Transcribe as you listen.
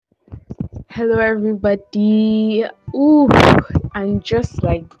Hello, everybody. Ooh, and just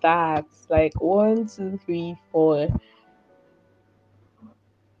like that, like one, two, three, four.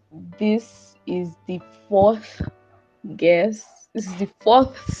 This is the fourth guess. This is the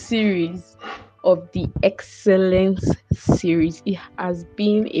fourth series of the Excellence series. It has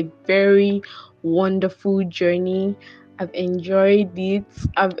been a very wonderful journey. I've enjoyed it.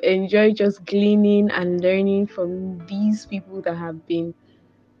 I've enjoyed just gleaning and learning from these people that have been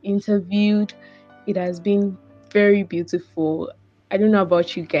interviewed. It has been very beautiful. I don't know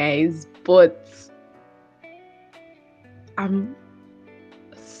about you guys, but I'm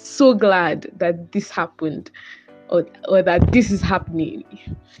so glad that this happened or that this is happening.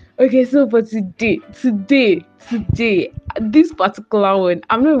 Okay, so for today, this particular one,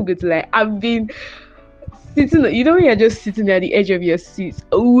 I'm not even going to lie, I've been sitting, when you're just sitting at the edge of your seat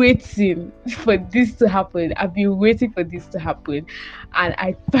waiting for this to happen. I've been waiting for this to happen, and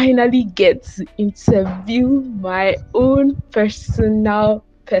I finally get to interview my own personal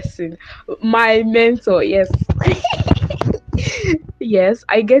person, my mentor. Yes. Yes,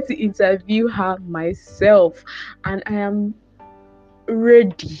 I get to interview her myself, and I am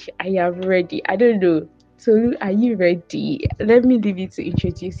ready. I am ready. I don't know. So, are you ready? Let me leave you to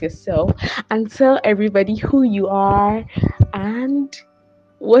introduce yourself and tell everybody who you are and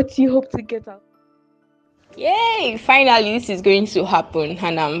what you hope to get out. Yay! Finally, this is going to happen,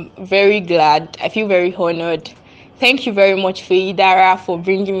 and I'm very glad. I feel very honored. Thank you very much, Feidara, for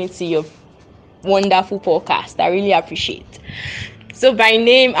bringing me to your wonderful podcast. I really appreciate. So, by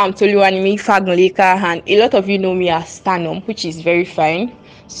name, I'm Toluwanimi Fagnoleka, and a lot of you know me as Stanum, which is very fine.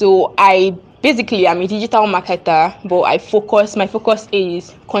 So, I'm a digital marketer, but my focus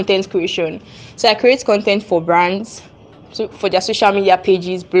is content creation. So, I create content for brands, so for their social media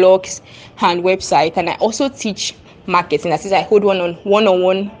pages, blogs, and website. And I also teach marketing. That is, I hold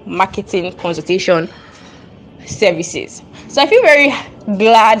one-on-one marketing consultation services. So I feel very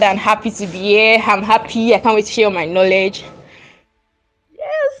glad and happy to be here. I'm happy. I can't wait to share my knowledge.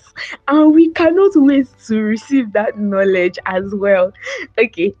 Yes, and we cannot wait to receive that knowledge as well.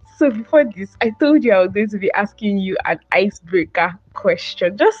 Okay, so before this, I told you I was going to be asking you an icebreaker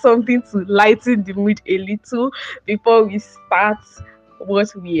question, just something to lighten the mood a little before we start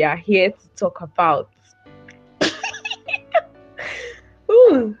what we are here to talk about.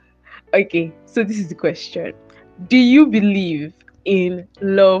 Ooh. Okay, so this is the question. Do you believe in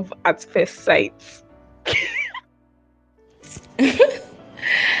love at first sight?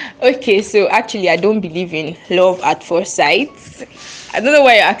 Okay, so actually, I don't believe in love at first sight. I don't know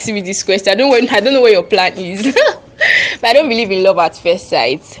why you're asking me this question. I don't know what your plan is. But I don't believe in love at first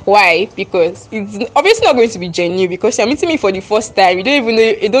sight. Why? Because it's obviously not going to be genuine. Because you're meeting me for the first time. You don't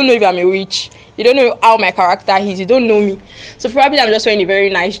know if I'm a witch. You don't know how my character is. You don't know me. So probably I'm just wearing a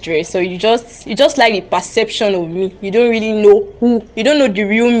very nice dress. So you just like the perception of me. You don't really know who. You don't know the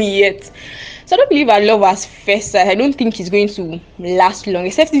real me yet. So I don't believe our love at first sight. I don't think it's going to last long,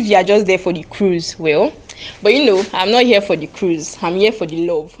 except if you are just there for the cruise. Well, but I'm not here for the cruise. I'm here for the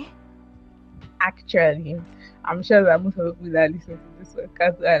love. Actually, I'm sure that most of the people that listen to this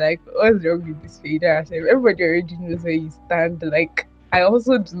podcast are like, what's wrong with this fader? I said, everybody already knows where you stand. Like, I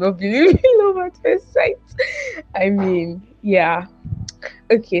also do not believe in love at first sight. I mean, yeah.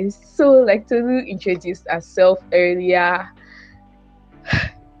 Okay, so like Tolu introduced herself earlier,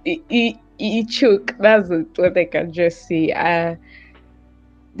 it choke. That's what I can just say.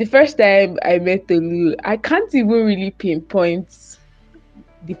 The first time I met Tolu, I can't even really pinpoint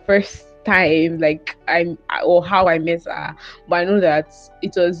the first time like I or how I met her, but I know that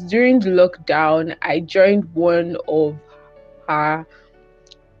it was during the lockdown. I joined one of her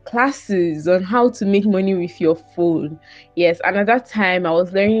classes on how to make money with your phone. Yes, and at that time I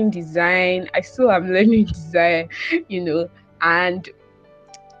was learning design. I still am learning design, you know, and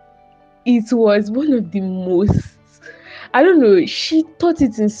it was one of the most, I don't know, she taught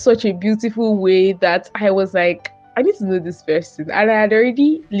it in such a beautiful way that I was like, I need to know this person. And I had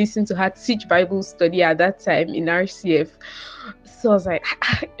already listened to her teach Bible study at that time in RCF. So I was like,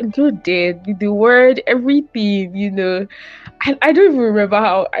 go there with the word, everything, I don't even remember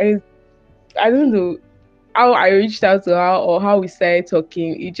how I don't know how I reached out to her or how we started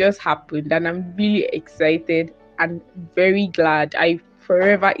talking. It just happened, and I'm really excited and very glad. I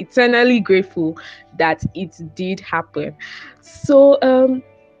forever eternally grateful that it did happen. So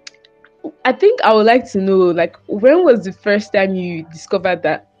I think I would like to know, like, when was the first time you discovered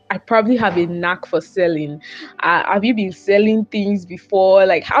that I probably have a knack for selling? Have you been selling things before?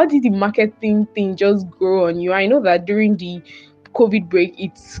 Like, how did the marketing thing just grow on you? I know that during the COVID break,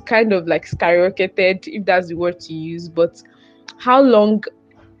 it's kind of like skyrocketed, if that's the word to use. But how long?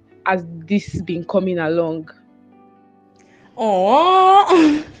 has this been coming along?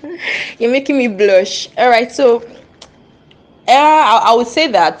 Oh, you're making me blush. All right, so I would say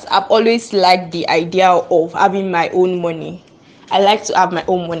that I've always liked the idea of having my own money. I like to have my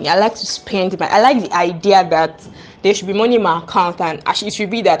own money. I like to spend my. I like the idea that there should be money in my account, and actually it should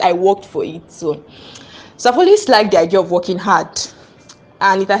be that I worked for it. So I've always liked the idea of working hard,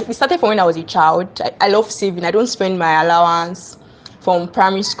 and it started from when I was a child. I love saving. I don't spend my allowance from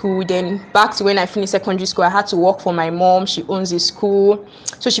primary school. Then back to when I finished secondary school, I had to work for my mom. She owns a school,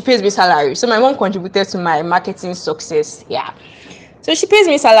 so she pays me salary. So my mom contributed to my marketing success. Yeah. So she pays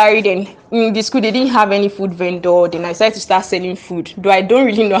me salary. Then in the school they didn't have any food vendor. Then I decided to start selling food. Though I don't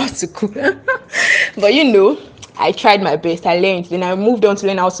really know how to cook, but I tried my best. I learned. Then I moved on to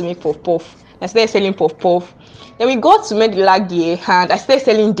learn how to make puff puff. I started selling puff puff. Then we got to Medilag year, and I started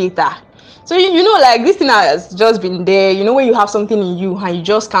selling data. So like this thing has just been there. When you have something in you and you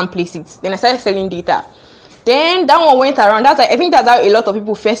just can't place it. Then I started selling data. Then that one went around. I think that's how a lot of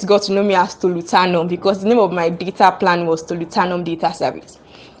people first got to know me as Tolutanum, because the name of my data plan was Tolutanum Data Service.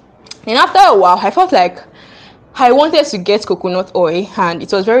 And after a while, I felt like I wanted to get coconut oil, and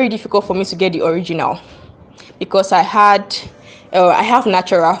it was very difficult for me to get the original because I have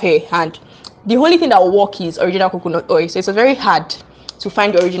natural hair, and the only thing that will work is original coconut oil. So it was very hard to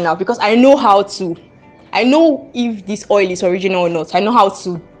find the original because I know if this oil is original or not. I know how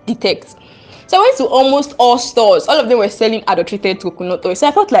to detect. So I went to almost all stores. All of them were selling adulterated coconut oil. So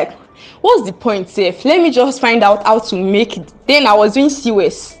I felt like, what's the point, safe? Let me just find out how to make it. Then I was doing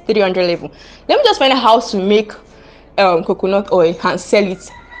COS 300 level. Let me just find out how to make coconut oil and sell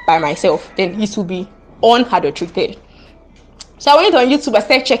it by myself. Then it will be unadulterated. So I went on YouTube, I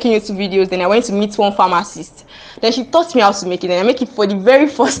started checking YouTube videos, then I went to meet one pharmacist. Then she taught me how to make it, and I make it for the very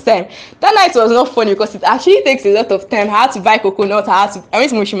first time. That night was not funny because it actually takes a lot of time. I had to buy coconut, I went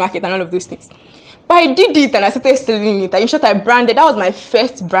to Moshi Market and all of those things. But I did it and I started selling it. In short, I branded. That was my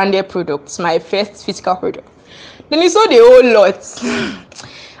first branded product, my first physical product. Then I sold a whole lot.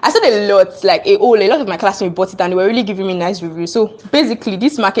 I sold a lot, like a lot of my classmates bought it and they were really giving me nice reviews. So basically,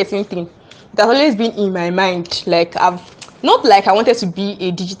 this marketing thing, it has always been in my mind. Not like I wanted to be a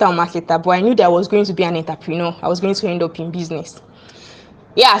digital marketer, but I knew that I was going to be an entrepreneur. I was going to end up in business.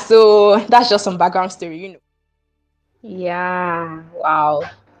 Yeah, so that's just some background story, Yeah, wow.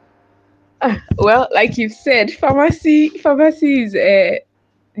 Well, like you've said, pharmacy is a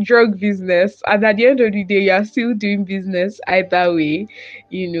drug business, and at the end of the day, you are still doing business either way.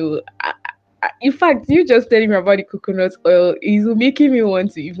 In fact, you just telling me about the coconut oil is making me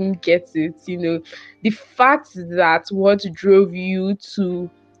want to even get it. The fact that what drove you to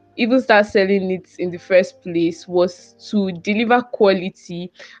even start selling it in the first place was to deliver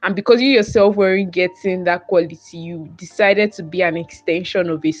quality, and because you yourself weren't getting that quality, you decided to be an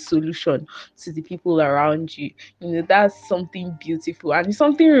extension of a solution to the people around you. That's something beautiful, and it's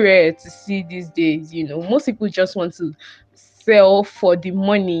something rare to see these days. Most people just want to sell for the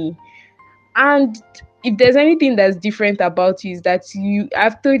money. And if there's anything that's different about you, is that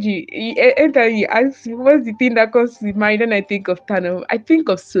I've told you, anytime you ask me what's the thing that comes to mind, and I think of Tano, I think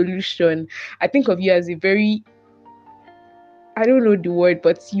of solution. I think of you as a very, I don't know the word,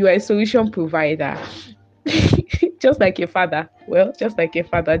 but you are a solution provider. Just like your father. Well, just like your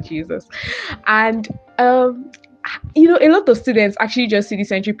father, Jesus. And a lot of students actually just see this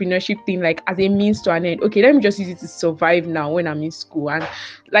entrepreneurship thing like as a means to an end. Okay, let me just use it to survive now when I'm in school. And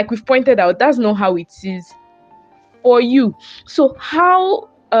like we've pointed out, that's not how it is for you. So how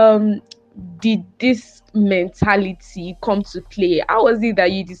did this mentality come to play? How was it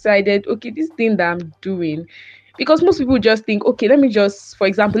that you decided, okay, this thing that I'm doing? Because most people just think, okay, let me just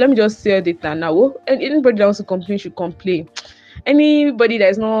sell data now. And anybody that wants to complain should complain. Anybody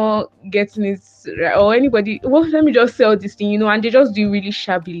that's not getting it right, or anybody, well, let me just sell this thing, and they just do really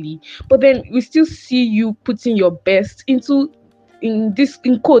shabbily. But then we still see you putting your best into, in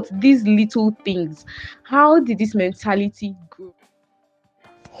quotes, these little things. How did this mentality grow?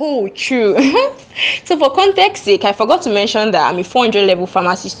 Oh, true. So for context sake, I forgot to mention that I'm a 400 level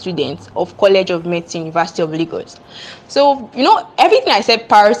pharmacy student of College of Medicine, University of Lagos. So, everything I said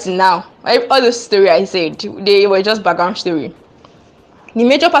prior to now, all the story I said, they were just background story. The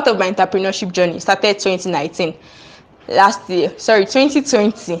major part of my entrepreneurship journey started 2020,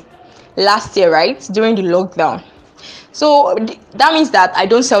 last year, right? During the lockdown. So that means that I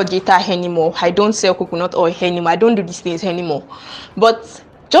don't sell data anymore. I don't sell coconut oil anymore. I don't do these things anymore. But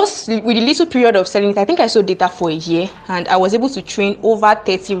just with a little period of selling it, I think I sold data for a year, and I was able to train over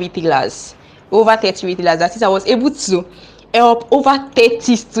 30 retailers. That is, I was able to help over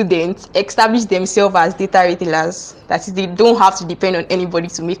 30 students establish themselves as data retailers. That is, they don't have to depend on anybody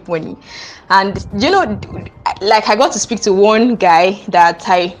to make money. And like I got to speak to one guy that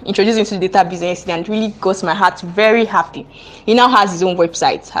I introduced into the data business and really got my heart very happy. He now has his own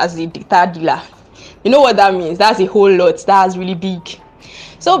website as a data dealer. You know what that means? That's a whole lot. That's really big.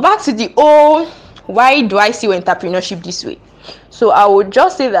 So back to the why do I see entrepreneurship this way? So I would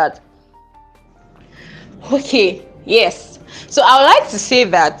just say that, okay, yes. So I would like to say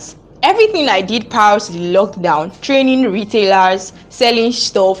that everything I did prior to the lockdown, training retailers, selling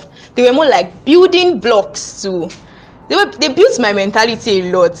stuff, they were more like building blocks too. They built my mentality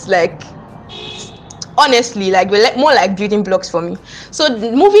a lot. Like, honestly, like more like building blocks for me. So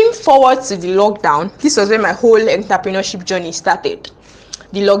moving forward to the lockdown, this was when my whole entrepreneurship journey started.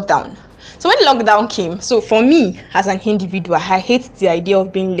 The lockdown. So when lockdown came, so for me as an individual, I hate the idea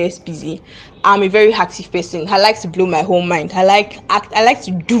of being less busy. I'm a very active person. I like to blow my whole mind. I like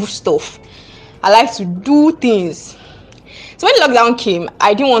to do stuff. I like to do things. So when lockdown came,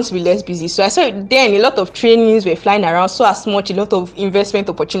 I didn't want to be less busy. So I saw then a lot of trainings were flying around, so as much, a lot of investment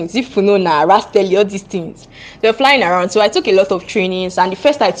opportunities. If you know now, Rastelli, all these things, they're flying around. So I took a lot of trainings, and the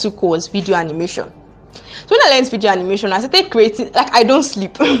first I took was video animation. So when I learned video animation, I started creating, like, I don't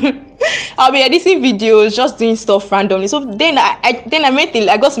sleep. I'll be editing videos, just doing stuff randomly. So then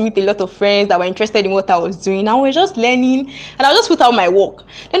I got to meet a lot of friends that were interested in what I was doing. And we're just learning, and I'll just put out my work.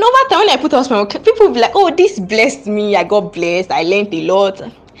 Then over time, when I put out my work, people will be like, oh, this blessed me. I got blessed. I learned a lot.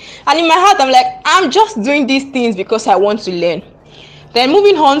 And in my heart, I'm like, I'm just doing these things because I want to learn. Then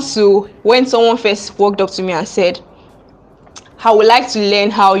moving on to when someone first walked up to me and said, I would like to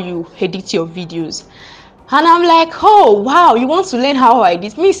learn how you edit your videos. And I'm like, oh, wow, you want to learn how I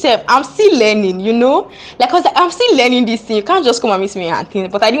did? Me, self, I'm still learning, you know? Like, cause I'm still learning this thing. You can't just come and meet me and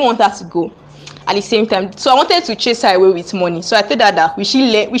think. But I didn't want her to go at the same time. So I wanted to chase her away with money. So I told her that we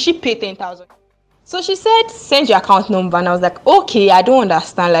should pay 10,000. So she said, send your account number. And I was like, okay, I don't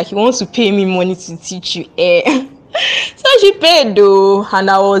understand. Like, you want to pay me money to teach you. So she paid though. And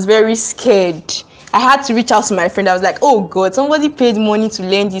I was very scared. I had to reach out to my friend. I was like, oh God, somebody paid money to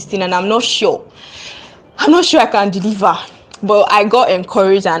learn this thing and I'm not sure I can deliver. But I got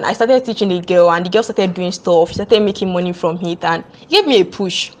encouraged and I started teaching the girl, and the girl started doing stuff. She started making money from it and it gave me a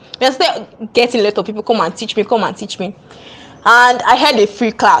push. I started getting a lot of people come and teach me. And I had a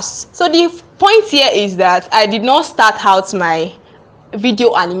free class. So the point here is that I did not start out my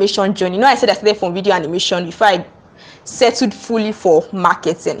video animation journey. You know, I said I started from video animation before I settled fully for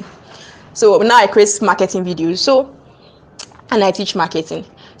marketing. So now I create marketing videos. And I teach marketing.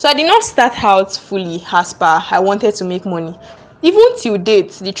 So I did not start out fully as per I wanted to make money. Even till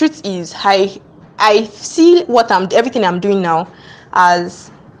date, the truth is I see everything I'm doing now as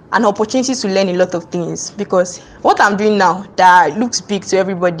an opportunity to learn a lot of things, because what I'm doing now that looks big to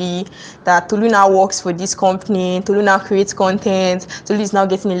everybody, that Tolu now works for this company, Tolu now creates content, Tolu is now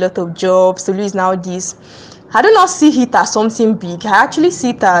getting a lot of jobs, Tolu is now this. I do not see it as something big. I actually see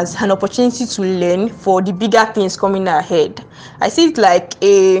it as an opportunity to learn for the bigger things coming ahead. I see it like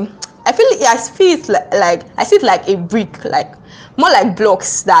I see it like a brick, like more like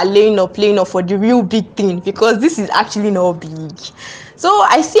blocks that are laying up for the real big thing, because this is actually not big. So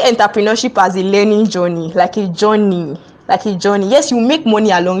I see entrepreneurship as a learning journey, like a journey. Yes, you make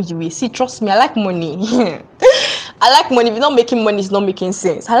money along the way. See, trust me, I like money. I like money. If you're not making money, it's not making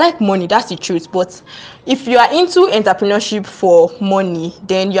sense. I like money, that's the truth. But if you are into entrepreneurship for money,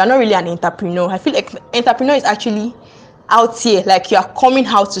 then you are not really an entrepreneur. I feel like entrepreneur is actually out here, like you are coming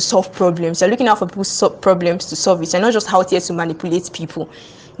out to solve problems. You're looking out for people's problems to solve it. You're not just out here to manipulate people.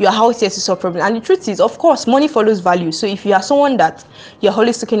 You are out here to solve problems. And the truth is, of course, money follows value. So if you are someone that you're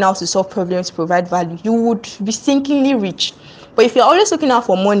always looking out to solve problems, to provide value, you would be stinkingly rich. But if you're always looking out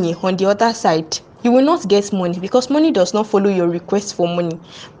for money on the other side, you will not get money, because money does not follow your request for money.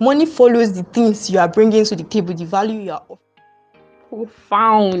 Money follows the things you are bringing to the table, the value you are offering.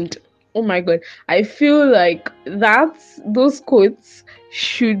 Profound. Oh my God. I feel like those quotes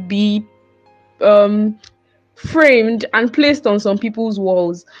should be framed and placed on some people's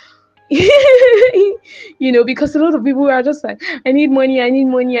walls. Because a lot of people are just like, I need money, send me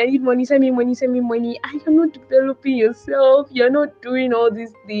money, and you're not developing yourself, you're not doing all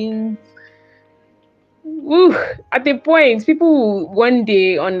these things. At a point, people will one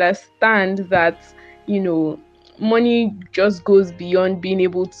day understand that, money just goes beyond being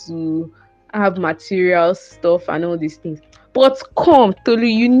able to have material stuff and all these things. But come, Tolu,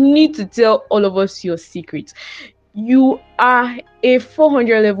 you need to tell all of us your secret. You are a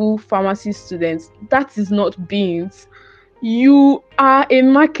 400 level pharmacy student. That is not beans. You are a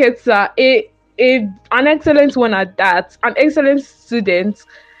marketer, a an excellent one at that, an excellent student.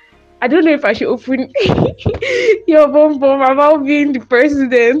 I don't know if I should open your bomb about being the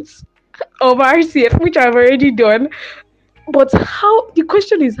president of RCF, which I've already done. But the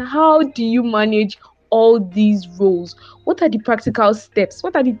question is, how do you manage all these roles? What are the practical steps?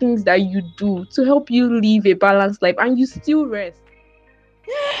 What are the things that you do to help you live a balanced life and you still rest?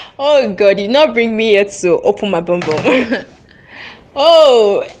 Oh God, you not bring me here to open my bum.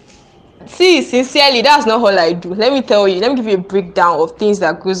 Oh, see, sincerely, that's not all I do. Let me tell you, let me give you a breakdown of things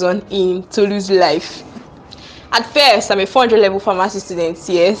that goes on in Tolu's life. At first, I'm a 400 level pharmacy student,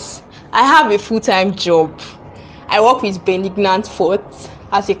 yes. I have a full-time job. I work with Benignant Fort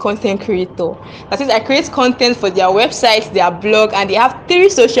as a content creator. That is, I create content for their website, their blog, and they have 3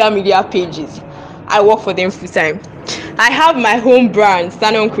 social media pages. I work for them full-time. I have my home brand,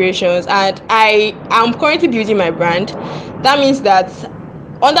 Stand On Creations, and I am currently building my brand. That means that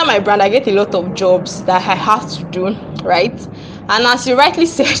under my brand, I get a lot of jobs that I have to do, right? And as you rightly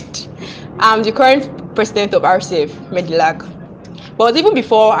said, I'm the current president of RCF Medilag. But even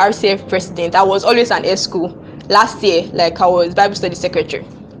before RCF president, I was always an ESCO. Last year, like I was Bible study secretary.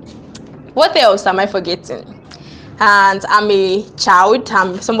 What else am I forgetting? And I'm a child,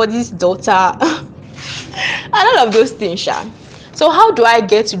 I'm somebody's daughter, and all of those things, Sha. So how do I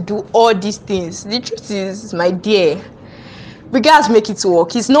get to do all these things? The truth is, my dear, we guys make it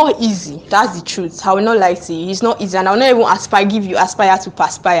work. It's not easy. That's the truth. I will not lie to you. It's not easy, and I will not even give you aspire to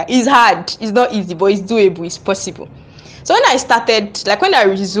perspire. It's hard. It's not easy, but it's doable. It's possible. So when I started, like when I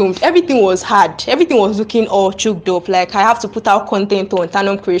resumed, everything was hard. Everything was looking all choked up. Like I have to put out content on Stand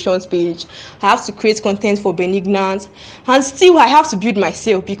On Creations page. I have to create content for Benignant. And still I have to build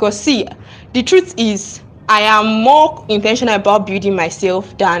myself, because see, the truth is I am more intentional about building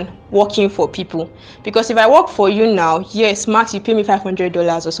myself than working for people. Because if I work for you now, yes, Max, you pay me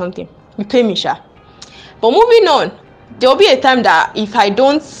 $500 or something. You pay me, Sha. But moving on, there will be a time that if I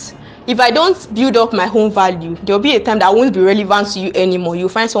don't build up my own value, there will be a time that I won't be relevant to you anymore. You'll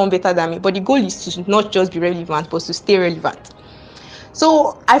find someone better than me. But the goal is to not just be relevant, but to stay relevant.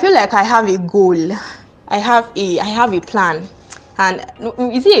 So I feel like I have a goal. I have a plan. And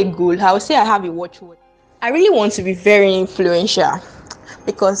is it a goal? I would say I have a watchword. I really want to be very influential,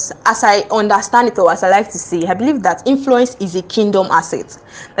 because as I understand it, or as I like to say, I believe that influence is a kingdom asset.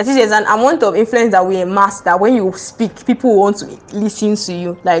 That is, there's an amount of influence that we amass that when you speak, people want to listen to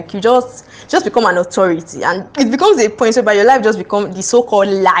you. Like you just become an authority, and it becomes a point where your life just becomes the so-called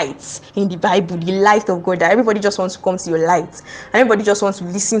light in the Bible, the light of God, that everybody just wants to come to your light, and everybody just wants to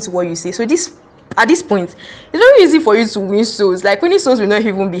listen to what you say. So at this point, it's very easy for you to win souls. Like winning souls will not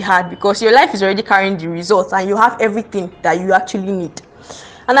even be hard, because your life is already carrying the results and you have everything that you actually need.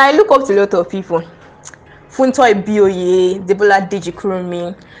 And I look up to a lot of people. Funtoy Bioye, Debola Deji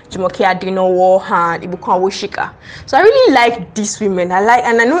Kurumi, Jumoke Adenowo, and Ibukwan Woshika. So I really like these women.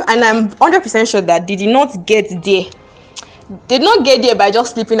 I know, and I'm 100% sure that they did not get there. They did not get there by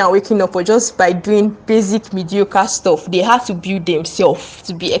just sleeping and waking up, or just by doing basic mediocre stuff. They have to build themselves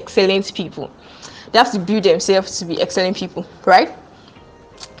to be excellent people. They have to build themselves to be excellent people, right?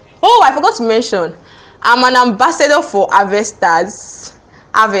 Oh, I forgot to mention, I'm an ambassador for Avestas,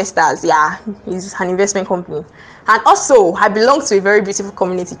 yeah, it's an investment company. And also, I belong to a very beautiful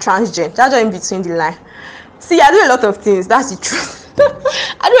community, transgen. That's in between the line. See, I do a lot of things, that's the truth.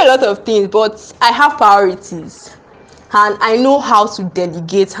 I do a lot of things, but I have priorities. And I know how to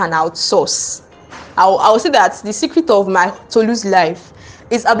delegate and outsource. I will say that the secret of my Tolu's life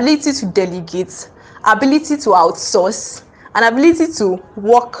is ability to delegate, ability to outsource, and ability to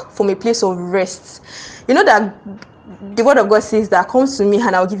work from a place of rest. You know that the word of God says that comes to me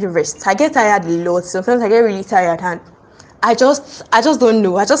and I'll give you rest. I get tired a lot. Sometimes I get really tired and I just don't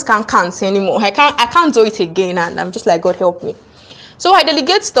know. I just can't anymore. I can't do it again, and I'm just like, God help me. So I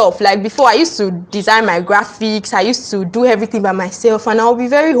delegate stuff. Like before, I used to design my graphics. I used to do everything by myself, and I'll be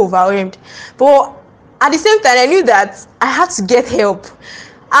very overwhelmed. But at the same time, I knew that I had to get help.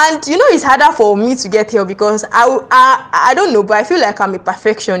 And you know, it's harder for me to get help because I don't know, but I feel like I'm a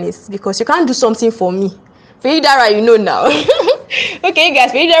perfectionist, because you can't do something for me. Feidara, you know now. Okay,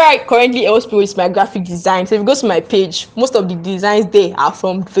 guys, Feidara currently helps me with my graphic design. So if you go to my page, most of the designs there are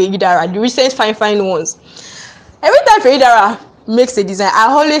from Feidara, the recent fine ones. Every time Feidara makes a design, I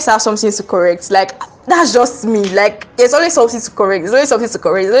always have something to correct. Like, that's just me. Like, there's always something to correct. So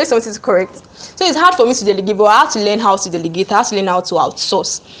it's hard for me to delegate, but I have to learn how to delegate. I have to learn how to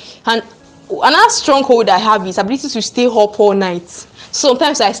outsource. And another stronghold I have is ability to stay up all night.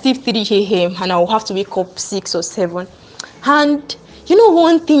 Sometimes I sleep 3 a.m. and I will have to wake up 6 or 7. And you know,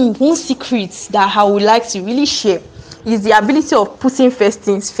 one secret that I would like to really share is the ability of putting first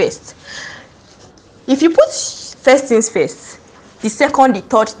things first. If you put first things first, the second, the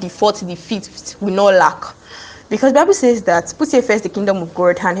third, the fourth, the fifth will not lack. Because the Bible says that put ye first the kingdom of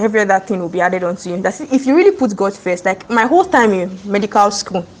God and every other thing will be added unto you. That's if you really put God first. Like my whole time in medical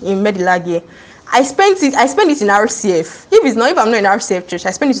school, in Medilag year, I spend it in RCF. If I'm not in RCF church,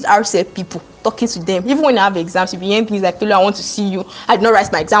 I spend it with RCF people, talking to them. Even when I have exams, if you hear things like, I want to see you, I did not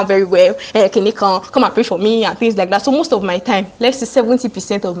write my exam very well, can you come and pray for me and things like that. So most of my time, let's say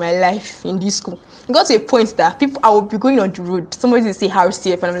 70% of my life in this school, it got to a point that I will be going on the road. Somebody will say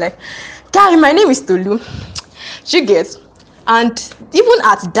RCF and I'm like, guy, my name is Tolu. She gets, and even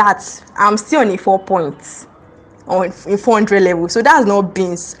at that, I'm still on a 4 points on in 400 level. So that's not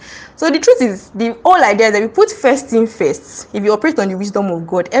beans. So the truth is, the whole idea is that we put first thing first. If you operate on the wisdom of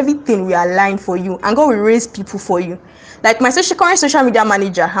God, everything will align for you, and God will raise people for you. Like my current social media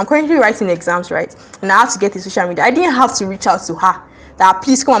manager, I'm currently writing exams, right? And I have to get a social media. I didn't have to reach out to her that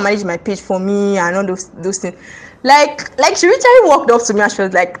please come and manage my page for me and all those things. Like she literally walked up to me and she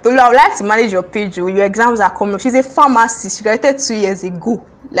was like, Tolu, I would like to manage your page. Your exams are coming up. She's a pharmacist. She graduated 2 years ago.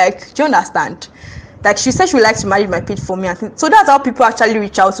 Like, do you understand? Like she said she would like to manage my page for me. So that's how people actually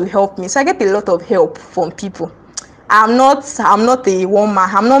reach out to help me. So I get a lot of help from people. I'm not a woman.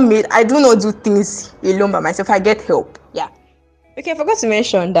 I'm not made. I do not do things alone by myself. I get help. Yeah. Okay, I forgot to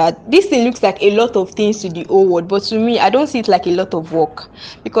mention that this thing looks like a lot of things to the whole world, but to me, I don't see it like a lot of work.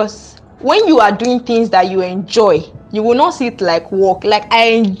 Because when you are doing things that you enjoy, you will not see it like work. Like I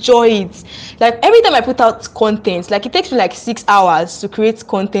enjoy it. Like every time I put out content, like it takes me like 6 hours to create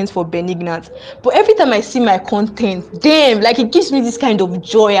content for Benignant. But every time I see my content, damn, like it gives me this kind of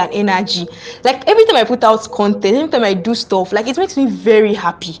joy and energy. Like every time I put out content, every time I do stuff, like it makes me very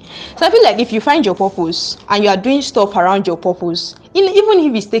happy. So I feel like if you find your purpose and you are doing stuff around your purpose, even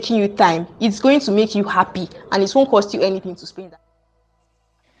if it's taking you time, it's going to make you happy and it won't cost you anything to spend that.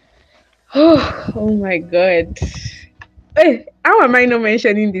 Oh my God. Hey, how am I not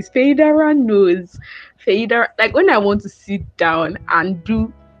mentioning this? Feidara knows. Feidara, like when I want to sit down and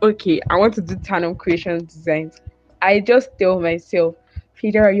do, I want to do Tanum creation designs, I just tell myself,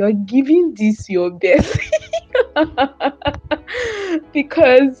 Feidara, you're giving this your best.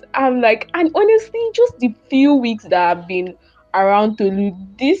 Because I'm like, and honestly, just the few weeks that I've been around Tolu,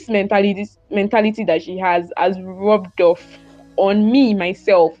 this mentality that she has rubbed off on me,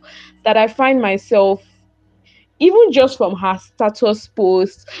 myself, that I find myself, even just from her status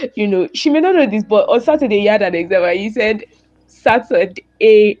post, she may not know this, but on Saturday you had an exam and you said, Saturday,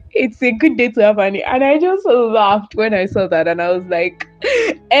 it's a good day to have an, and I just laughed when I saw that, and I was like,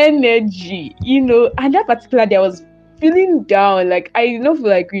 energy, and that particular day I was feeling down, like I did not feel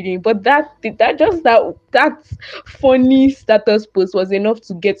like reading, but that funny status post was enough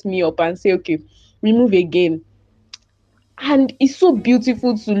to get me up and say, okay, we move again. And it's so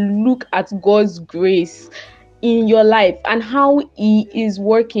beautiful to look at God's grace in your life and how He is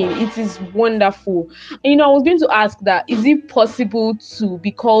working. It is wonderful. And, I was going to ask that, is it possible to be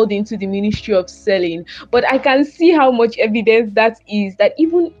called into the ministry of selling? But I can see how much evidence that is, that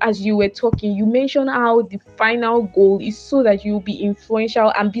even as you were talking, you mentioned how the final goal is so that you'll be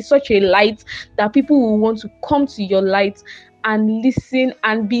influential and be such a light that people will want to come to your light and listen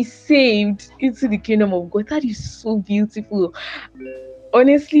and be saved into the kingdom of God. That is so beautiful.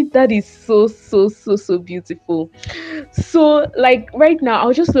 Honestly, that is so beautiful. So, like right now,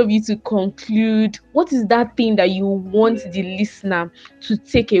 I'll just love you to conclude. What is that thing that you want the listener to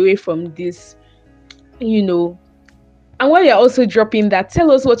take away from this? And while you're also dropping that,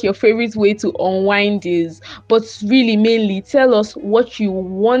 tell us what your favorite way to unwind is. But really, mainly, tell us what you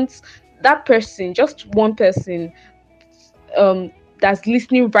want that person, just one person, that's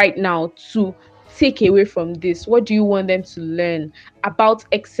listening right now, to take away from this. What do you want them to learn about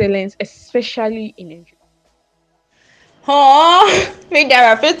excellence, especially in engineering?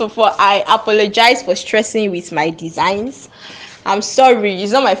 Dara, first of all, I apologize for stressing with my designs. I'm sorry,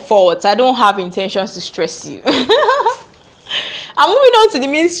 it's not my fault. I don't have intentions to stress you. I'm moving on to the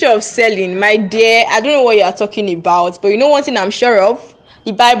Ministry of Selling. My dear, I don't know what you are talking about, but one thing I'm sure of,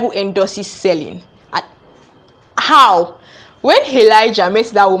 the Bible endorses selling. How? When Elijah met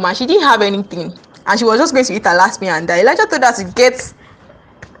that woman, she didn't have anything, and she was just going to eat her last meal and die. Elijah told her to get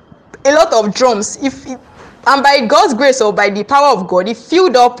a lot of drums. And by God's grace or by the power of God, he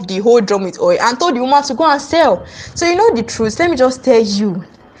filled up the whole drum with oil and told the woman to go and sell. So the truth. Let me just tell you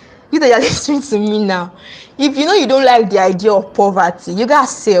that you're listening to me now. If you don't like the idea of poverty, you gotta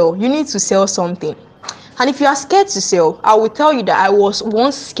sell. You need to sell something. And if you are scared to sell, I will tell you that I was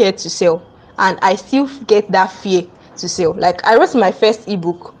once scared to sell, and I still get that fear to sell. Like I wrote my first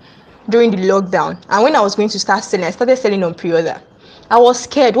ebook during the lockdown, and when I was going to start selling, I started selling on pre-order. I was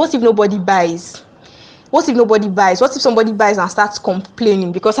scared. What if nobody buys? What if nobody buys? What if somebody buys and starts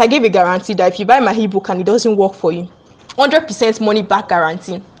complaining? Because I gave a guarantee that if you buy my ebook and it doesn't work for you, 100% money back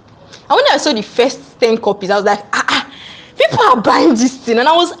guarantee. And when I saw the first 10 copies, I was like, people are buying this thing. And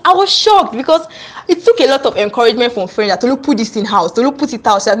I was shocked, because it took a lot of encouragement from friends that to look, put this in house, to look, put it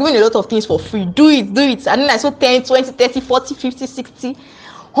out. So you're giving a lot of things for free. Do it. And then I saw 10, 20, 30, 40, 50, 60,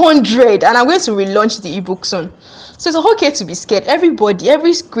 100. And I'm going to relaunch the ebook soon. So it's okay to be scared. Every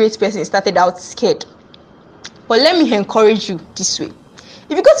great person started out scared. But let me encourage you this way.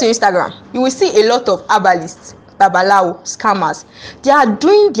 If you go to Instagram, you will see a lot of herbalists, babalawo, scammers. They are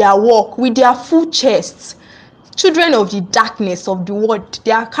doing their work with their full chests. Children of the darkness of the world,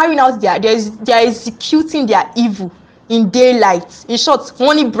 they are carrying out they are executing their evil in daylight. In short,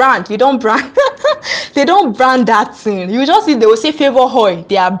 money brand, they don't brand they don't brand that thing. You just see, they will say favor oil.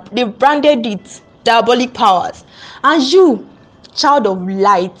 They branded it, diabolic powers. And you, child of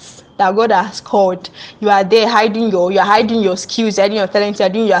light that God has called, you are there hiding your skills, hiding your talent, you're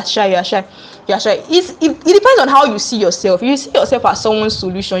doing you're shy. It depends on how you see yourself. If you see yourself as someone's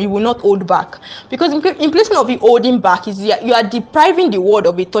solution, you will not hold back, because in placement of you holding back is you are depriving the world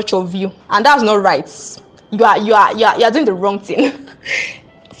of a touch of you, and that's not right. You are doing the wrong thing.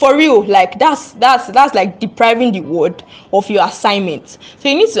 For real, like that's like depriving the world of your assignment. So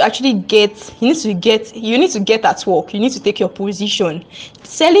you need to get at work. You need to take your position.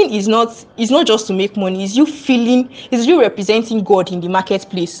 Selling is not just to make money. It's you representing God in the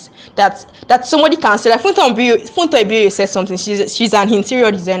marketplace. That somebody can say, like Funto Ebioye said something. She's an interior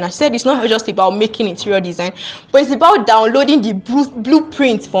designer. She said it's not just about making interior design, but it's about downloading the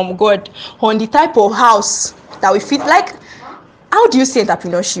blueprint from God on the type of house that we fit. Like, how do you see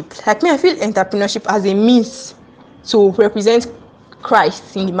entrepreneurship? Like me, I feel entrepreneurship as a means to represent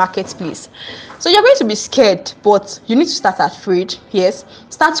Christ in the marketplace. So you're going to be scared, but you need to start afraid. Yes,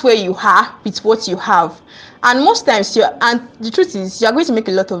 start where you are with what you have. And most times, and the truth is, you're going to make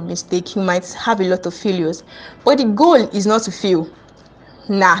a lot of mistakes. You might have a lot of failures, but the goal is not to fail.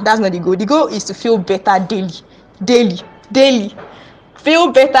 Nah, that's not the goal. The goal is to feel better daily.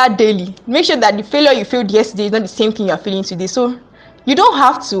 Feel better daily. Make sure that the failure you failed yesterday is not the same thing you're feeling today. So you don't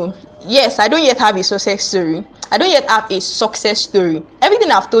have to. Yes, I don't yet have a success story.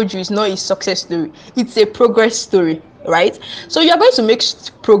 Everything I've told you is not a success story. It's a progress story, right? So you're going to make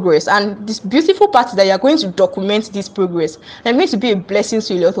progress, and this beautiful part is that you're going to document this progress, and it's going to be a blessing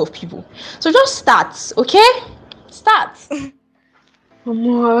to a lot of people. So just start, okay? Start.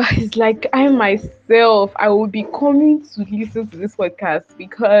 It's like I myself, I will be coming to listen to this podcast,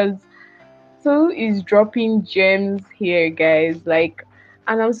 because Tolu is dropping gems here, guys. Like,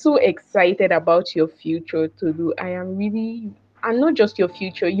 and I'm so excited about your future, Tolu. And not just your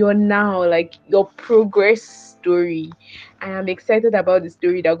future, your now, like your progress story. I am excited about the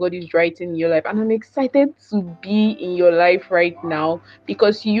story that God is writing in your life, and I'm excited to be in your life right now,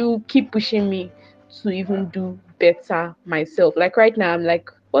 because you keep pushing me to even do better myself. Like right now, I'm like,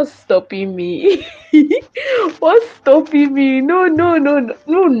 what's stopping me? What's stopping me? No,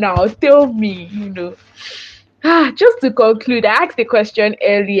 now tell me, Just to conclude, I asked the question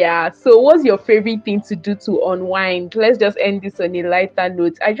earlier. So what's your favorite thing to do to unwind? Let's just end this on a lighter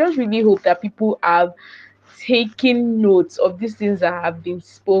note. I just really hope that people have taken notes of these things that have been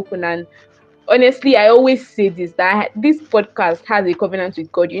spoken. And honestly, I always say that this podcast has a covenant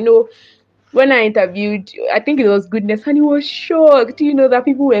with God. When I interviewed, I think it was Goodness, and he was shocked, that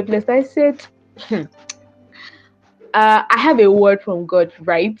people were blessed. I said, I have a word from God,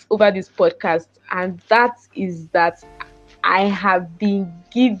 right, over this podcast, and that is that I have been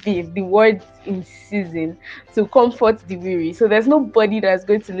given the words in season to comfort the weary. So there's nobody that's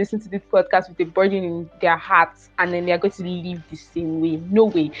going to listen to this podcast with a burden in their hearts, and then they're going to live the same way. No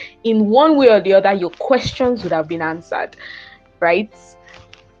way. In one way or the other, your questions would have been answered, right?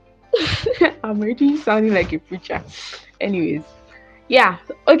 I'm already sounding like a preacher. Anyways, yeah.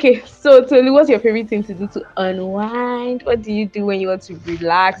 Okay, so Tolu, what's your favorite thing to do to unwind? What do you do when you want to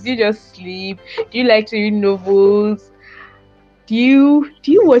relax? Do you just sleep? Do you like to read novels? Do you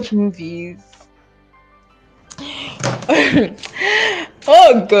watch movies?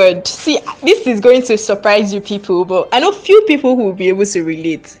 Oh God. See, this is going to surprise you people, but I know few people who will be able to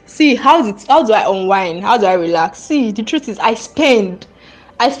relate. See, how do I unwind? How do I relax? See, the truth is I spend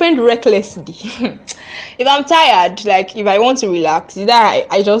recklessly. If I'm tired, like if I want to relax, either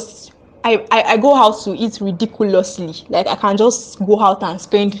I go out to eat ridiculously. Like I can just go out and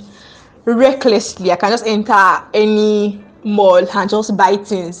spend recklessly. I can just enter any mall and just buy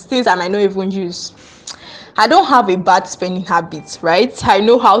things I might not even use. I don't have a bad spending habit, right? I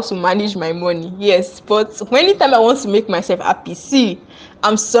know how to manage my money, yes. But anytime I want to make myself happy, see,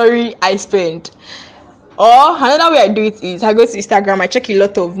 I'm sorry, I spend. Or another way I do it is I go to Instagram, I check a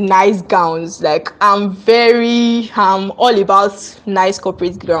lot of nice gowns. Like I'm all about nice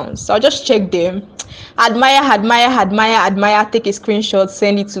corporate gowns. So I'll just check them, admire, take a screenshot,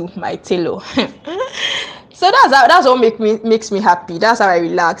 send it to my tailor. So that's what makes me happy. That's how I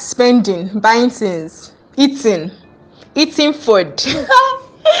relax. Spending, buying things, eating food.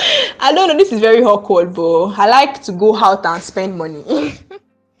 I don't know, this is very awkward, but I like to go out and spend money.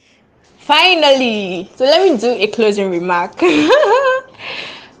 Finally, so let me do a closing remark. Thank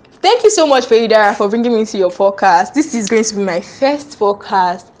you so much, Farida, for bringing me to your podcast. This is going to be my first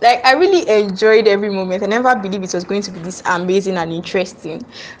podcast. Like, I really enjoyed every moment. I never believed it was going to be this amazing and interesting.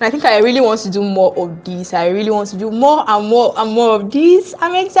 And I think I really want to do more of this. I really want to do more and more and more of this.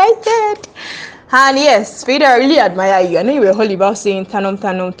 I'm excited. And yes, Farida, I really admire you. I know you were all about saying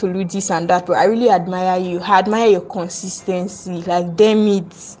tanum, Tolu, this and that, but I really admire you. I admire your consistency. Like, damn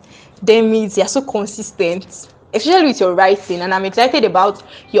it, you're so consistent, especially with your writing, and I'm excited about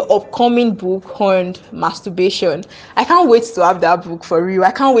your upcoming book on masturbation. I can't wait to have that book for you. I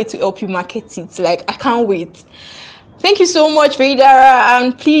can't wait to help you market it. Like, I can't wait. Thank you so much, Farida.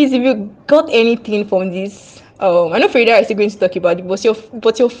 And please, if you got anything from this, I know Farida is still going to talk about it,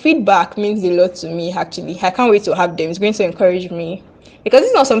 but your feedback means a lot to me. Actually, I can't wait to have them. It's going to encourage me, because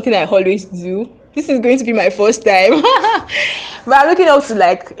it's not something I always do. This is going to be my first time. But I'm looking out to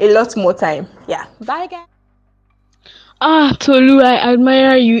like a lot more time. Yeah. Bye, guys. Tolu, I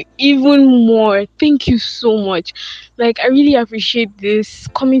admire you even more. Thank you so much. Like, I really appreciate this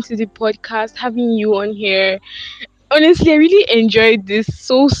coming to the podcast, having you on here. Honestly, I really enjoyed this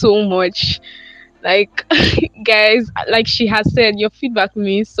so much. Like, guys, like she has said, your feedback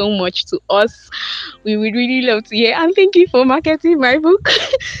means so much to us. We would really love to hear, and thank you for marketing my book.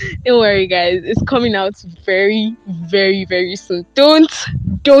 Don't worry, guys, it's coming out very very soon. Don't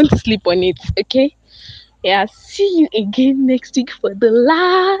sleep on it, okay? Yeah, see you again next week for the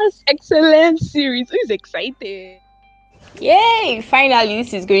last excellent series. Who's excited? Yay! Finally,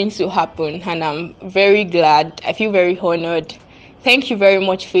 this is going to happen, and I'm very glad. I feel very honored. Thank you very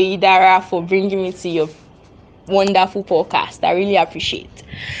much, Farida, for bringing me to your wonderful podcast. I really appreciate.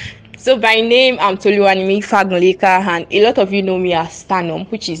 So by name, I'm Toluwanimi Fagunleka, and a lot of you know me as Stanum,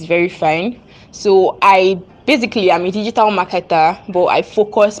 which is very fine. So I'm a digital marketer, but my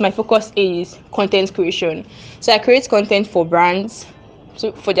focus is content creation. So I create content for brands,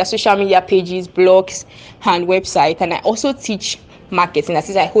 so for their social media pages, blogs, and website, and I also teach marketing. That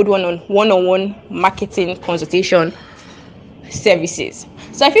is, I hold one-on-one marketing consultation services.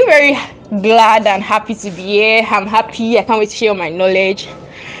 So I feel very glad and happy to be here. I'm happy. I can't wait to share my knowledge.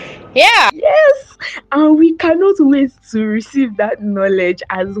 Yeah. Yes, and we cannot wait to receive that knowledge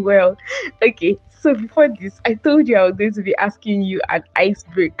as well. Okay, so before this, I told you I was going to be asking you an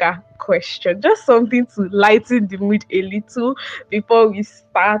icebreaker question, just something to lighten the mood a little before we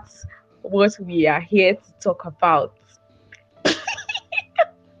start what we are here to talk about.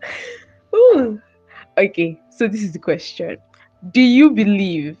 Ooh. Okay, so this is the question. Do you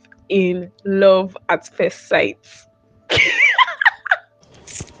believe in love at first sight?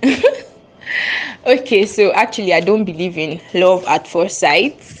 Okay, so actually I don't believe in love at first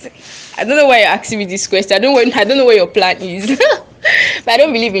sight. I don't know why you're asking me this question. I don't know what your plan is. But I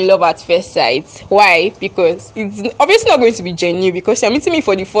don't believe in love at first sight. Why? Because it's obviously not going to be genuine, because you're meeting me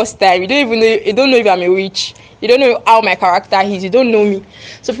for the first time. You don't know if I'm a witch. You don't know how my character is. You don't know me.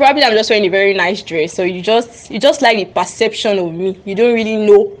 So probably I'm just wearing a very nice dress. So you just like the perception of me. You don't really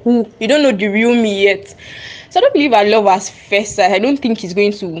know you don't know the real me yet. So I don't believe I love at first sight. I don't think it's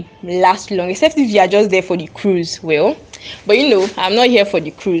going to last long, except if you are just there for the cruise. Well, but I'm not here for the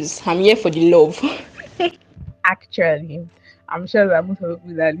cruise. I'm here for the love. Actually, I'm sure that most of the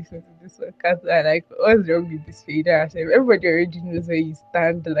people that listen to this podcast are like, what's wrong with this fader? Everybody already knows where you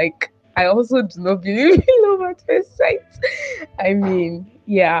stand. Like, I also do not believe in love at first sight. I mean,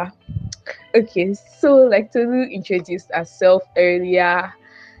 yeah. Okay, so like Tolu introduced herself earlier.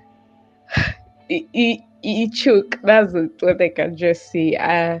 You choke. That's what I can just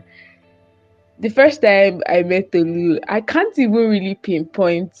say. The first time I met Tolu, I can't even really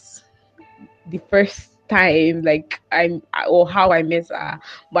pinpoint the first time or how I met her,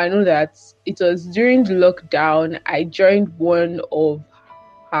 but I know that it was during the lockdown. I joined one of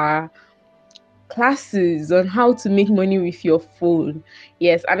her classes on how to make money with your phone.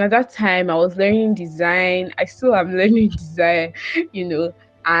 Yes, and at that time I was learning design. I still am learning design,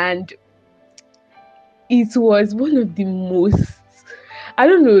 and it was one of the most, I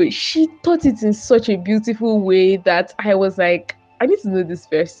don't know, she taught it in such a beautiful way that I was like, I need to know this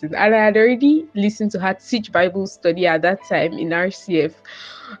person. And I had already listened to her teach Bible study at that time in RCF.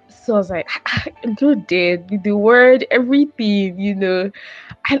 So I was like, go dead with the word, everything,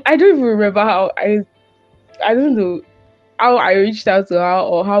 I don't even remember how I don't know how I reached out to her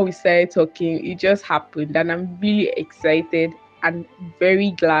or how we started talking. It just happened, and I'm really excited and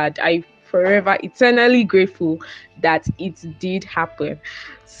very glad. I forever eternally grateful that it did happen.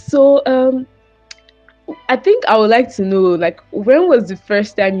 So I think I would like to know, like, when was the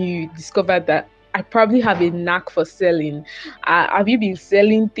first time you discovered that I probably have a knack for selling? Have you been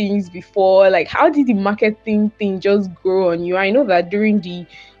selling things before? Like, how did the marketing thing just grow on you? I know that during the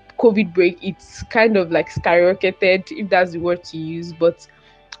COVID break, it's kind of like skyrocketed, if that's the word to use. But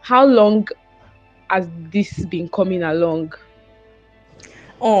how long has this been coming along?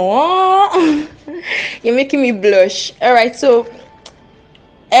 Oh, you're making me blush. All right, so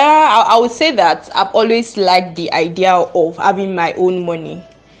I would say that I've always liked the idea of having my own money.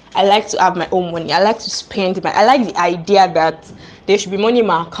 I like to have my own money. I like to spend my. I like the idea that there should be money in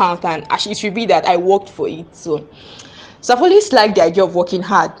my account, and actually it should be that I worked for it. So I've always liked the idea of working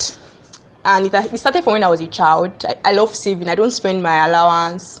hard, and it started from when I was a child. I love saving. I don't spend my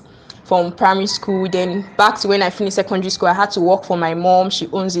allowance from primary school. Then back to when I finished secondary school, I had to work for my mom. She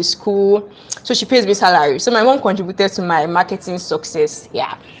owns a school, so she pays me salary. So my mom contributed to my marketing success.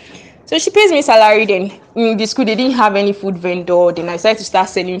 Yeah. So she pays me salary. Then in the school they didn't have any food vendor. Then I decided to start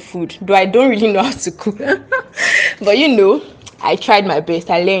selling food. Though I don't really know how to cook, but I tried my best.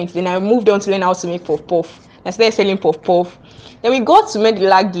 I learned. Then I moved on to learn how to make puff puff. I started selling puff puff. Then we got to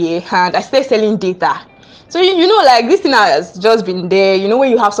Medilag year and I started selling data. So like this thing has just been there.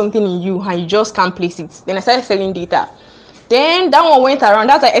 When you have something in you and you just can't place it. Then I started selling data. Then that one went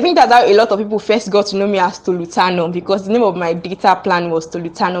around. I think that's how a lot of people first got to know me as Tolutanum, because the name of my data plan was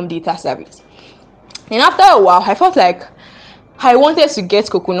Tolutanum Data Service. And after a while, I felt like I wanted to get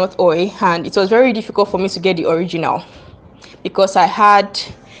coconut oil, and it was very difficult for me to get the original because I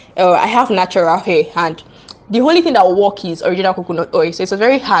have natural hair, and the only thing that will work is original coconut oil. So it was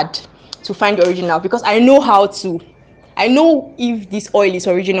very hard to find the original because I know if this oil is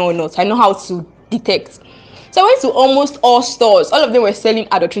original or not. I know how to detect. So I went to almost all stores. All of them were selling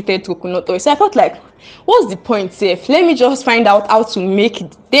adulterated coconut oil. So I felt like, what's the point, safe? Let me just find out how to make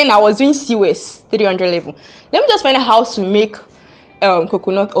it. Then I was doing COS 300 level. Let me just find out how to make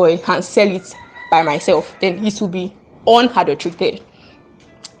coconut oil and sell it by myself. Then it will be unadulterated.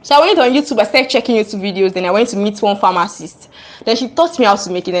 So I went on YouTube. I started checking YouTube videos. Then I went to meet one pharmacist. Then she taught me how to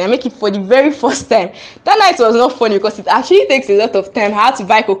make it. And I make it for the very first time. That night was not funny because it actually takes a lot of time. I had to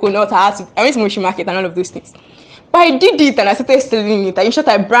buy coconut. I went to Moshi Market and all of those things. But I did it and I started selling it. And in short,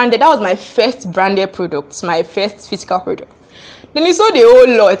 I branded. That was my first branded product, my first physical product. Then you saw the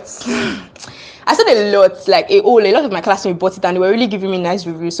whole lot. I said a lot, like a lot of my classmates bought it and they were really giving me nice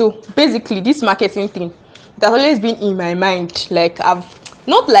reviews. So basically, this marketing thing, it has always been in my mind. Like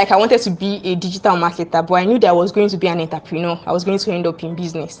not like I wanted to be a digital marketer, but I knew that I was going to be an entrepreneur. I was going to end up in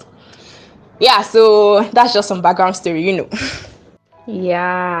business. Yeah, so that's just some background story.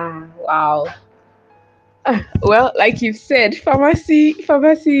 Yeah, wow. Well, like you've said, pharmacy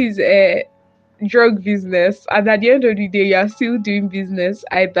is a drug business, and at the end of the day, you are still doing business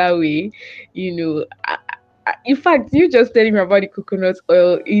either way. In fact, you just telling me about the coconut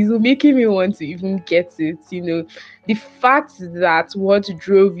oil is making me want to even get it. The fact that what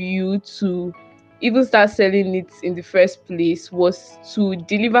drove you to even start selling it in the first place was to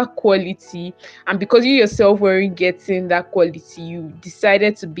deliver quality, and because you yourself weren't getting that quality, you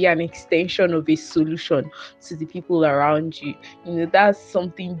decided to be an extension of a solution to the people around you. That's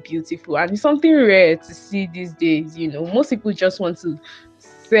something beautiful, and it's something rare to see these days. Most people just want to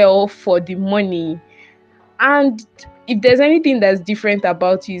sell for the money. And if there's anything that's different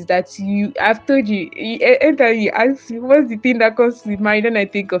about you, is that I've told you, anytime you ask me what's the thing that comes to mind when I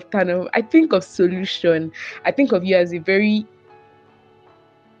think of Tanum, I think of solution. I think of you as a very,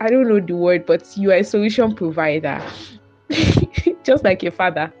 I don't know the word, but you are a solution provider. Just like your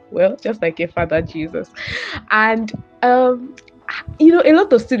father. Well, just like your father, Jesus. And a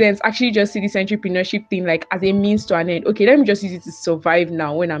lot of students actually just see this entrepreneurship thing like as a means to an end. Okay, let me just use it to survive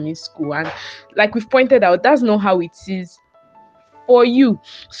now when I'm in school. And like we've pointed out, that's not how it is for you.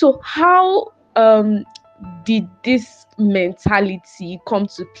 So how did this mentality come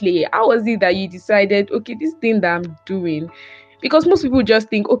to play? How was it that you decided, okay, this thing that I'm doing? Because most people just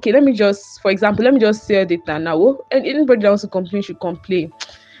think, okay, let me just sell data now. And anybody that wants to complain should complain.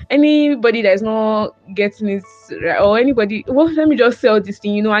 Anybody that's not getting it right, or anybody, well, let me just sell this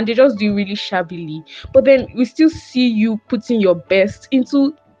thing, and they just do really shabbily. But then we still see you putting your best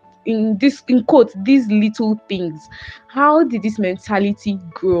into in quotes, these little things. How did this mentality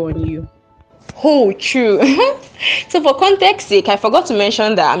grow on you? Oh, true. So for context sake, I forgot to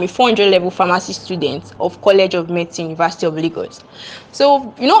mention that I'm a 400 level pharmacy student of College of Medicine, University of Lagos.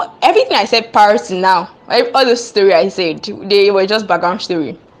 So, everything I said prior to now, all the story I said, they were just background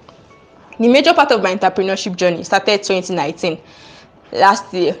story. The major part of my entrepreneurship journey started 2019,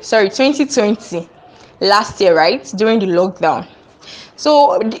 2020, last year, right? During the lockdown.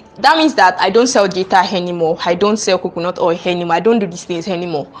 So that means that I don't sell data anymore. I don't sell coconut oil anymore. I don't do these things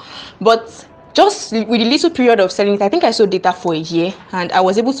anymore. But just with a little period of selling it, I think I sold data for a year, and I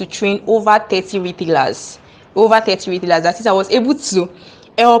was able to train over 30 retailers. That is, I was able to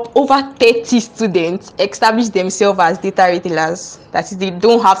help over 30 students establish themselves as data retailers. That is, they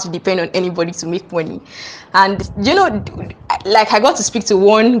don't have to depend on anybody to make money. And like, I got to speak to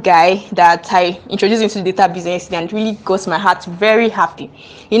one guy that I introduced into the data business, and really got my heart very happy.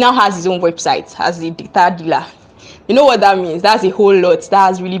 He now has his own website as a data dealer. You know what that means? That's a whole lot.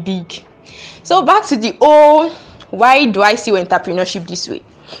 That's really big. So back to the why do I see entrepreneurship this way?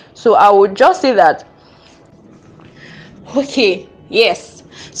 So I would just say that, okay, yes.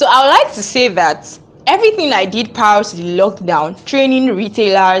 So I would like to say that everything I did prior to the lockdown, training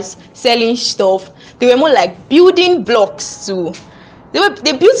retailers, selling stuff, they were more like building blocks too.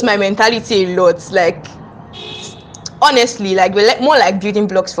 They built my mentality a lot. Like, honestly, like, more like building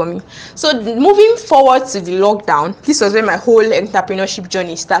blocks for me. So moving forward to the lockdown, this was where my whole entrepreneurship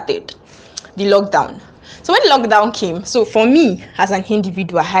journey started. The lockdown. So when the lockdown came, so for me as an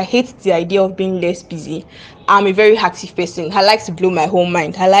individual, I hate the idea of being less busy. I'm a very active person. I like to blow my whole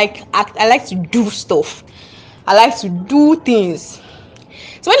mind. I like to do stuff. I like to do things.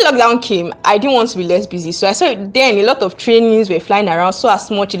 So when lockdown came, I didn't want to be less busy. So I saw then a lot of trainings were flying around, so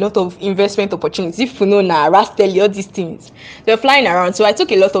as much, a lot of investment opportunities. If you know now, Rastelli, all these things, they were flying around. So I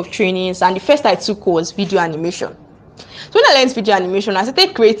took a lot of trainings, and the first I took was video animation. So when I learned video animation, I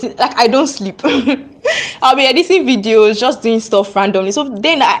started creating, like, I don't sleep. I'll be editing videos, just doing stuff randomly. So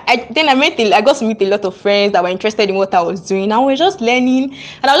then I got to meet a lot of friends that were interested in what I was doing. I was just learning,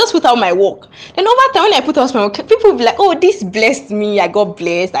 and I just put out my work. Then over time, when I put out my work, people will be like, oh, this blessed me. I got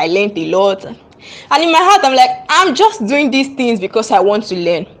blessed. I learned a lot. And in my heart, I'm like, I'm just doing these things because I want to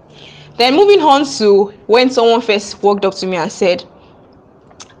learn. Then moving on to when someone first walked up to me and said,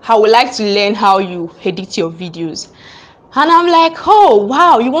 I would like to learn how you edit your videos. And I'm like, oh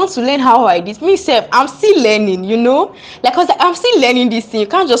wow, you want to learn how I did? Me self, I'm still learning, like, cause I'm still learning this thing. You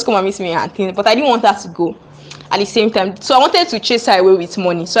can't just come and meet me and things. But I didn't want her to go at the same time. So I wanted to chase her away with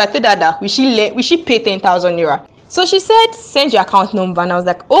money. So I told her that we should pay 10,000 naira. So she said, send your account number. And I was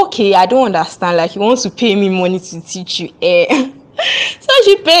like, okay, I don't understand. Like, you want to pay me money to teach you? So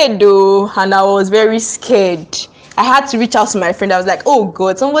she paid though, and I was very scared. I had to reach out to my friend. I was like, oh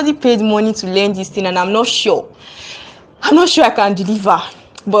God, somebody paid money to learn this thing, and I'm not sure I can deliver.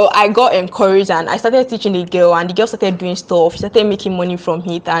 But I got encouraged, and I started teaching the girl, and the girl started doing stuff. She started making money from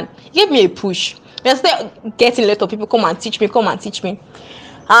it, and it gave me a push. I started getting a lot of people come and teach me.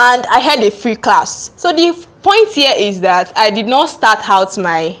 And I had a free class. So the point here is that I did not start out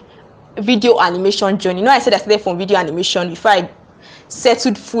my video animation journey. I said I started from video animation before I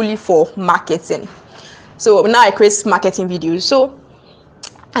settled fully for marketing. So now I create marketing videos.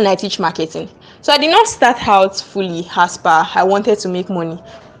 And I teach marketing. So I did not start out fully as per I wanted to make money.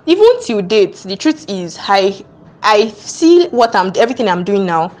 Even till date, the truth is I see everything I'm doing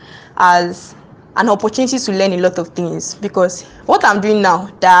now as an opportunity to learn a lot of things, because what I'm doing now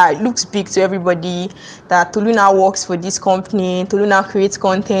that looks big to everybody, that Tolu now works for this company, Tolu now creates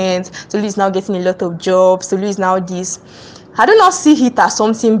content, Tolu is now getting a lot of jobs, Tolu is now this. I do not see it as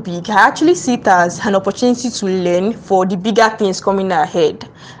something big. I actually see it as an opportunity to learn for the bigger things coming ahead.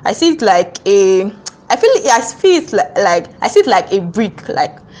 I see it like I see it like a brick,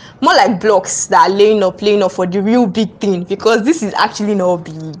 like more like blocks that are laying up for the real big thing, because this is actually not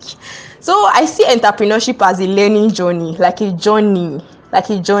big. So I see entrepreneurship as a learning journey, like a journey.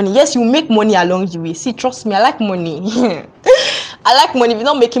 Yes, you make money along the way. See, trust me, I like money. I like money. If you're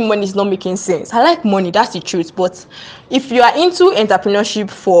not making money, it's not making sense. I like money, that's the truth. But if you are into entrepreneurship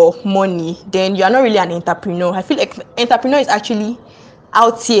for money, then you are not really an entrepreneur. I feel like entrepreneur is actually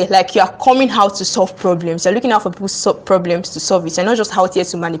out here, like you are coming out to solve problems. You're looking out for people's problems to solve it. You're not just out here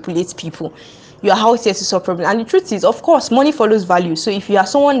to manipulate people. You are out here to solve problems. And the truth is, of course, money follows value. So if you are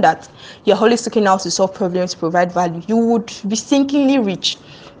someone that you're always looking out to solve problems, to provide value, you would be stinkingly rich.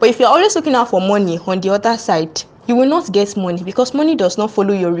 But if you're always looking out for money on the other side, you will not get money, because money does not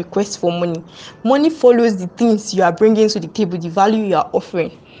follow your request for money. Money follows the things you are bringing to the table, the value you are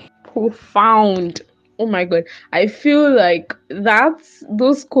offering. Profound. Oh my god. I feel like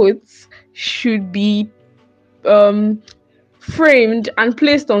those quotes should be um framed and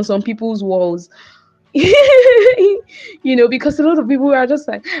placed on some people's walls. Because a lot of people are just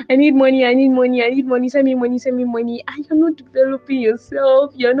like, I need money, I need money, I need money, send me money, and you're not developing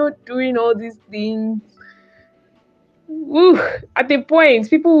yourself, you're not doing all these things. Woo. At the point,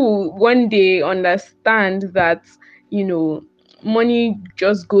 people will one day understand that, you know, money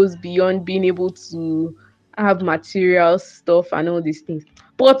just goes beyond being able to have material stuff and all these things.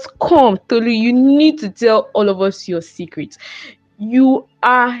 But come, Tolu, you need to tell all of us your secret. You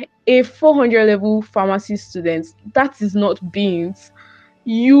are a 400 level pharmacy student. That is not beans.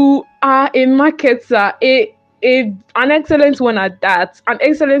 You are a marketer, an excellent one at that, an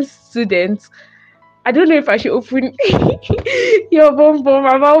excellent student. I don't know if I should open your bomb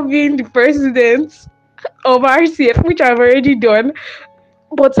about being the president of RCF, which I've already done.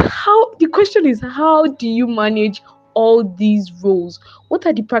 But the question is, how do you manage all these roles? What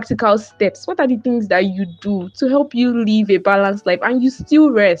are the practical steps? What are the things that you do to help you live a balanced life and you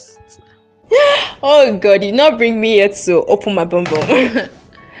still rest? Oh God, you not bring me here to open my bum.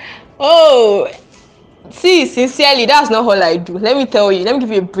 Oh, see, sincerely, that's not all I do. Let me tell you, let me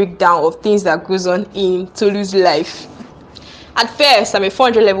give you a breakdown of things that goes on in Tolu's life. At first, I'm a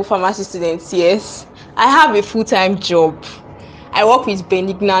 400 level pharmacy student, yes. I have a full-time job. I work with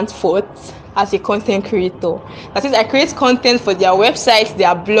Benignant Fort as a content creator. That is, I create content for their website,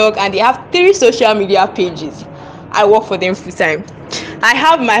 their blog, and they have 3 social media pages. I work for them full-time. I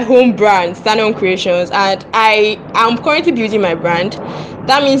have my home brand, Stand-On Creations, and I am currently building my brand.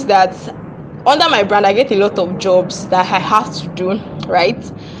 That means that under my brand, I get a lot of jobs that I have to do,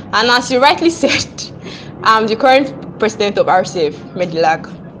 right? And as you rightly said, I'm the current president of RCF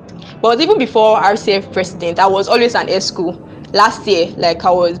Medilag. But even before RCF president, I was always an ESCO. Last year, like,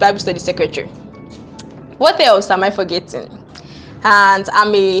 I was Bible study secretary. What else am I forgetting? And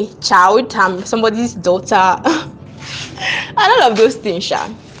I'm a child, I'm somebody's daughter, and all of those things, Sha.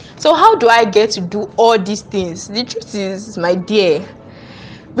 So how do I get to do all these things? The truth is, my dear,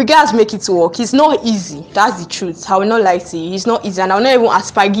 we guys make it work. It's not easy. That's the truth. I will not lie to you. It's not easy, and I will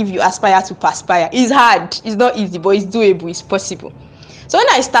not even give you aspire to perspire. It's hard. It's not easy, but it's doable. It's possible. So when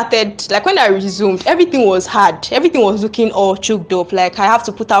I started, like when I resumed, everything was hard. Everything was looking all choked up. Like, I have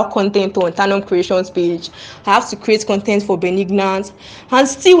to put out content on Stand-On Creations page. I have to create content for Benignant, and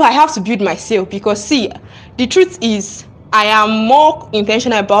still I have to build myself, because see, the truth is, I am more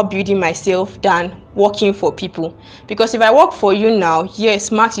intentional about building myself than working for people. Because if I work for you now, yes,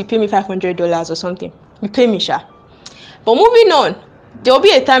 Max, you pay me $500 or something. You pay me, Sha. But moving on, there will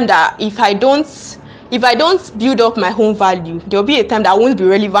be a time that if I don't build up my own value, there will be a time that I won't be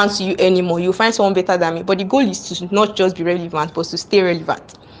relevant to you anymore. You'll find someone better than me. But the goal is to not just be relevant, but to stay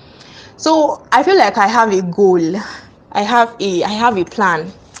relevant. So I feel like I have a goal. I have a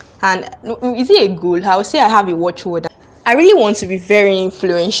plan. And is it a goal? I would say I have a watchword. I really want to be very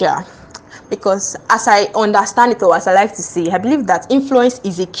influential, because as I understand it, or as I like to say, I believe that influence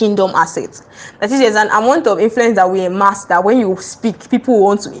is a kingdom asset. That is, there's an amount of influence that we amass that when you speak, people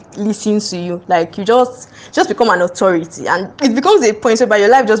want to listen to you. Like, you just become an authority, and it becomes a point where your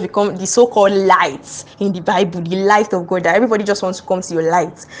life just becomes the so-called light in the Bible, the light of God, that everybody just wants to come to your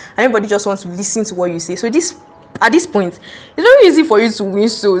light, and everybody just wants to listen to what you say. So at this point, it's very easy for you to win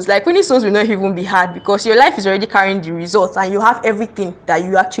souls. Like, winning souls will not even be hard, because your life is already carrying the results and you have everything that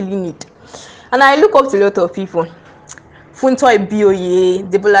you actually need. And I look up to a lot of people. Funtoy Bioye,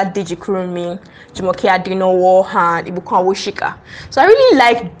 Debola Deji Kurumi, Jumoke Adinowo, and Ibukun Awoshika. So I really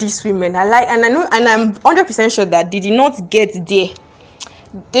like these women. I know, and I'm 100% sure that they did not get there.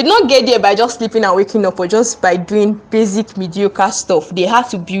 They did not get there by just sleeping and waking up, or just by doing basic mediocre stuff. They have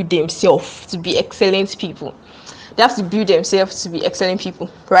to build themselves to be excellent people. They have to build themselves to be excellent people,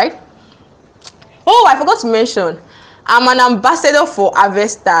 right? Oh, I forgot to mention, I'm an ambassador for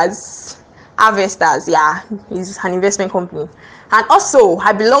Avestas. Avestas, yeah, is an investment company. And also,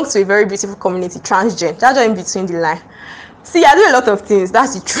 I belong to a very beautiful community, transgen. That's just in between the line. See, I do a lot of things.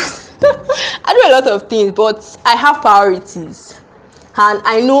 That's the truth. I do a lot of things, but I have priorities. And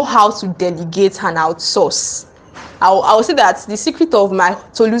I know how to delegate and outsource. I will say that the secret of my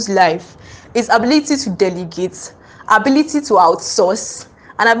Tolu's life is ability to delegate, ability to outsource,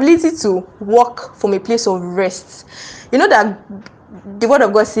 and ability to work from a place of rest. You know that the word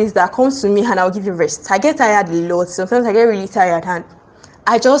of God says that, comes to me and I'll give you rest. I get tired a lot. Sometimes I get really tired, and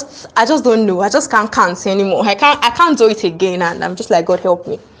I just don't know. I just can't anymore. I can't do it again, and I'm just like, God help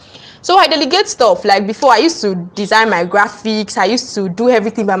me. So I delegate stuff. Like, before, I used to design my graphics. I used to do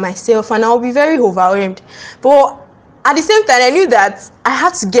everything by myself, and I'll be very overwhelmed. But at the same time, I knew that I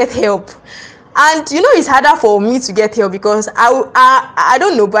had to get help. And it's harder for me to get help because I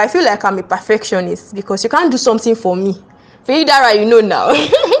don't know, but I feel like I'm a perfectionist because you can't do something for me. Feidara, now.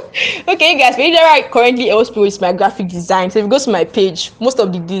 Okay, guys, Feidara currently helps me with my graphic design. So if you go to my page, most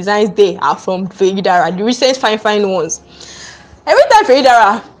of the designs there are from Feidara, the recent fine ones. Every time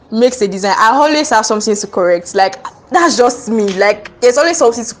Feidara makes a design, I always have something to correct. Like, that's just me. Like, there's always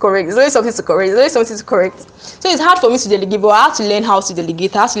something to correct. So it's hard for me to delegate, but I have to learn how to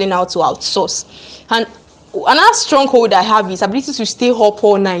delegate. I have to learn how to outsource. And another stronghold I have is ability to stay up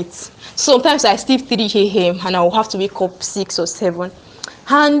all night. Sometimes I sleep 3 a.m. and I will have to wake up 6 or 7.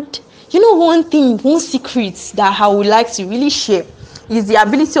 And one secret that I would like to really share is the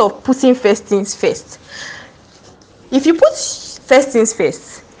ability of putting first things first. If you put first things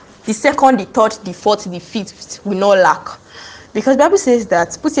first, the second, the third, the fourth, the fifth will not lack. Because the Bible says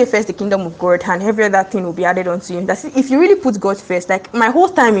that put ye first the kingdom of God and every other thing will be added unto you. That's if you really put God first. Like my whole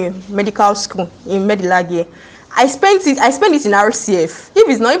time in medical school, in Medilag year, I spend it in RCF.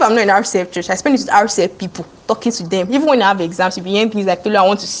 If I'm not in RCF church, I spend it with RCF people, talking to them. Even when I have exams, you'll be hearing things like, I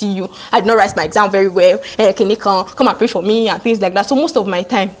want to see you. I did not write my exam very well. Can you come and pray for me and things like that. So most of my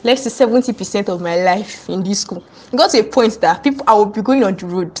time, let's say 70% of my life in this school, it got to a point that I will be going on the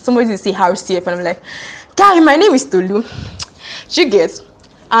road. Somebody will say RCF and I'm like, guy, my name is Tolu. You get?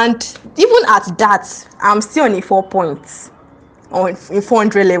 And even at that, I'm still on a 4 points on in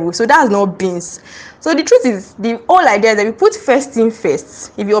 400 level. So that's not beans. So the truth is, the whole idea is that we put first thing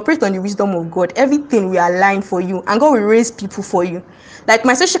first. If you operate on the wisdom of God, everything will align for you, and God will raise people for you. Like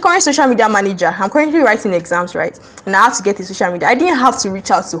my current social media manager, I'm currently writing exams, right? And I have to get a social media. I didn't have to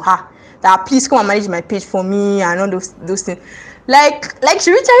reach out to her that please come and manage my page for me and all those things. Like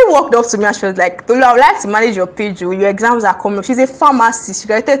she literally walked up to me and she was like, Tolu, I would like to manage your page. Your exams are coming up. She's a pharmacist. She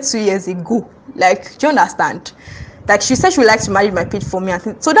graduated 2 years ago. Like, do you understand? Like she said she would like to manage my page for me.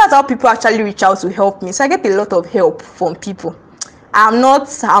 So that's how people actually reach out to help me. So I get a lot of help from people. I'm not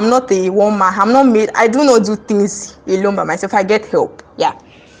a one man. I do not do things alone by myself. I get help. Yeah.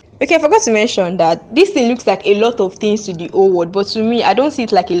 Okay, I forgot to mention that this thing looks like a lot of things to the whole world, but to me, I don't see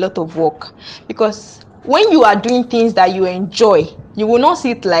it like a lot of work. Because when you are doing things that you enjoy, you will not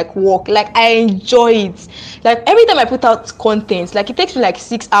see it like work. Like I enjoy it. Like every time I put out content, like it takes me like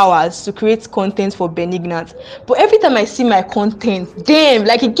 6 hours to create content for Benignant. But every time I see my content, damn,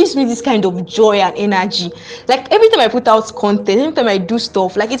 like it gives me this kind of joy and energy. Like every time I put out content, every time I do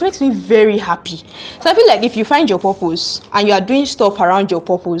stuff, like it makes me very happy. So I feel like if you find your purpose and you are doing stuff around your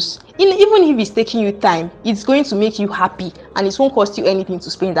purpose, even if it's taking you time, it's going to make you happy and it won't cost you anything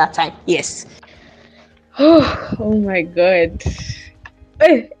to spend that time. Yes. Oh my God.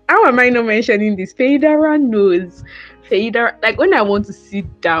 How am I not mentioning this? Feidara knows. Feidara, like when I want to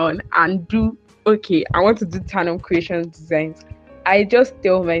sit down and I want to do Tandem Creation designs, I just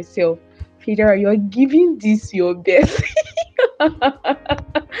tell myself, Feidara, you're giving this your best.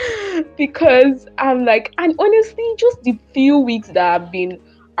 Because I'm like, and honestly, just the few weeks that I've been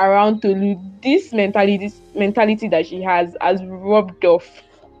around Tolu, this mentality that she has rubbed off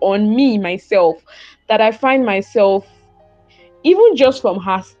on me, myself, that I find myself, even just from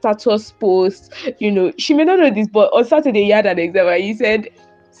her status post, she may not know this, but on Saturday you had an exam and you said,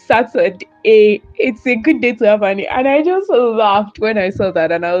 Saturday, it's a good day to have an. And I just laughed when I saw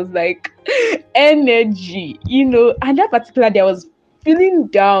that and I was like, energy, and that particular day I was feeling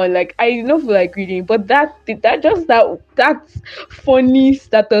down, like I did not feel like reading, but that funny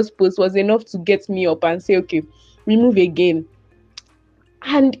status post was enough to get me up and say, okay, remove again.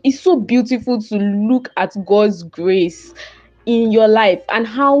 And it's so beautiful to look at God's grace in your life and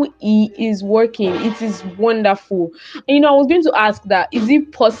how He is working. It is wonderful. And, I was going to ask that, is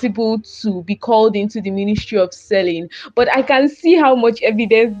it possible to be called into the ministry of selling? But I can see how much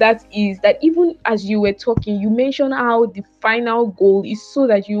evidence that is, that even as you were talking, you mentioned how the final goal is so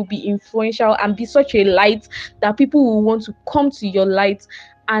that you'll be influential and be such a light that people will want to come to your light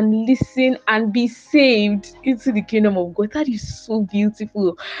and listen and be saved into the kingdom of God. That is so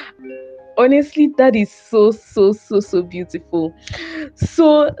beautiful. Honestly, that is so beautiful.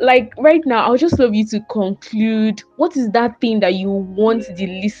 So, like right now, I would just love you to conclude. What is that thing that you want the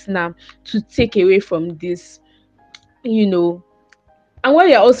listener to take away from this? And while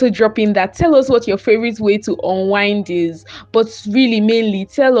you're also dropping that, tell us what your favorite way to unwind is. But really, mainly,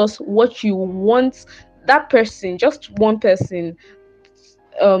 tell us what you want that person, just one person,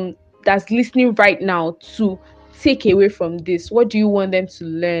 that's listening right now to take away from this. What do you want them to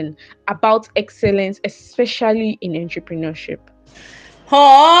learn about excellence, especially in entrepreneurship?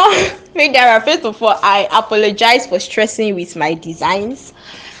 First of all, I apologize for stressing with my designs.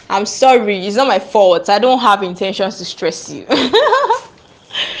 I'm sorry, it's not my fault. I don't have intentions to stress you.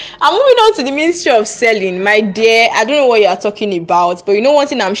 I'm moving on to the ministry of selling. My dear, I don't know what you are talking about, but you know one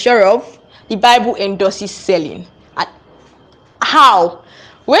thing I'm sure of? The Bible endorses selling. And how?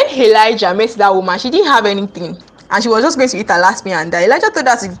 When Elijah met that woman, she didn't have anything. And she was just going to eat her last meal and die. Elijah told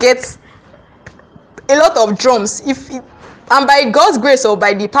her to get a lot of drums. And by God's grace or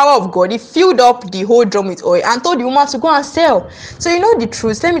by the power of God, he filled up the whole drum with oil and told the woman to go and sell. So you know the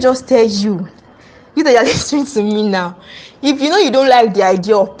truth. Let me just tell you, you that you're listening to me now, if you know you don't like the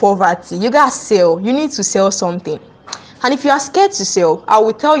idea of poverty, you gotta sell. You need to sell something. And if you are scared to sell, I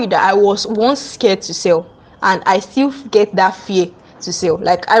will tell you that I was once scared to sell, and I still get that fear to sell.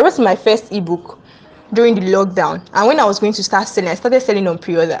 Like, I wrote my first ebook during the lockdown, and when I was going to start selling, I started selling on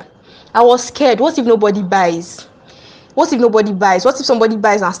pre-order. I was scared. What if nobody buys? What if nobody buys? What if somebody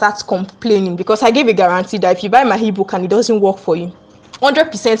buys and starts complaining? Because I gave a guarantee that if you buy my ebook and it doesn't work for you,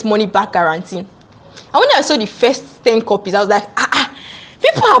 100% money back guarantee. And when I saw the first 10 copies, I was like,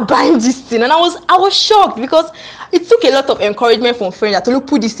 people are buying this thing. And I was shocked, because it took a lot of encouragement from friends that Tolu,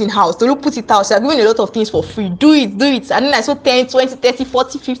 put this in house, Tolu, put it out. So I'm giving a lot of things for free. Do it. And then I saw 10, 20, 30,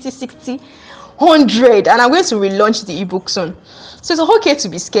 40, 50, 60, 100. And I'm going to relaunch the ebook soon. So it's okay to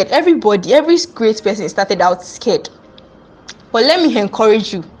be scared. Every great person started out scared. But let me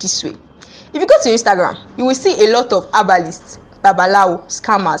encourage you this way. If you go to Instagram, you will see a lot of herbalists, babalawo,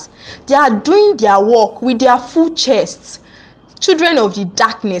 scammers. They are doing their work with their full chests. Children of the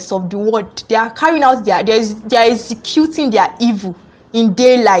darkness of the world. They are carrying out they are executing their evil in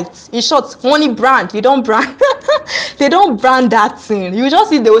daylight. In short, money brand. They don't brand. They don't brand that thing. You just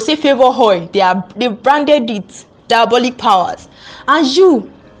see, they will say favor oil. They branded it. Diabolic powers. And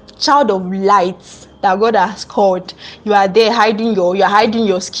you, child of light that God has called, you are there hiding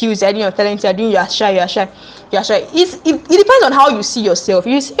your skills, hiding your talent, you're doing, you are shy. It depends on how you see yourself.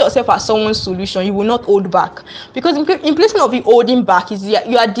 If you see yourself as someone's solution, you will not hold back, because in place of you holding back, is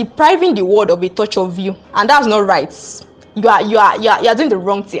you are depriving the world of a touch of you, and that's not right. You are doing the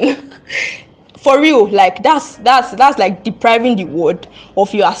wrong thing. For real, like that's like depriving the world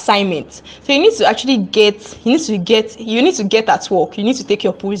of your assignment. So you need to get at work. You need to take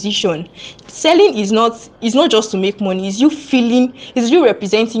your position. Selling is not just to make money. It's you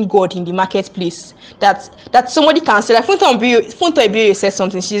representing God in the marketplace. That somebody can say. Like Funto Ebioye said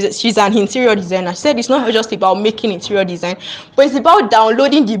something. She's an interior designer. She said it's not just about making interior design, but it's about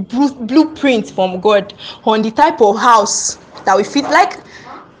downloading the blueprint from God on the type of house that we fit. Like,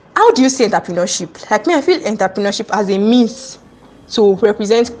 how do you see entrepreneurship? Like me, I feel entrepreneurship as a means to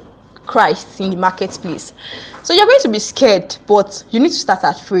represent Christ in the marketplace. So you're going to be scared, but you need to start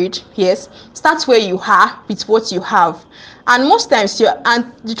afraid. Yes, start where you are with what you have. And most times,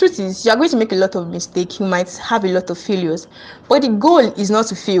 and the truth is, you're going to make a lot of mistakes. You might have a lot of failures, but the goal is not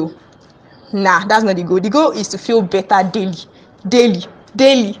to fail. Nah, that's not the goal. The goal is to feel better daily.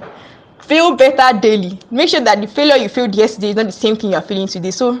 Feel better daily. Make sure that the failure you failed yesterday is not the same thing you're feeling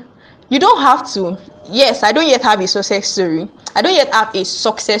today. So you don't have to. Yes, I don't yet have a success story. I don't yet have a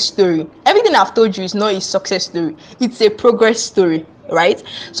success story. Everything I've told you is not a success story. It's a progress story, right?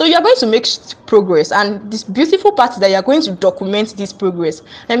 So you're going to make progress, and this beautiful part is that you're going to document this progress,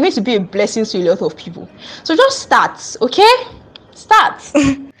 and it's going to be a blessing to a lot of people. So just start, okay? Start.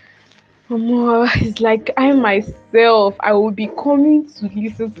 It's like I myself, I will be coming to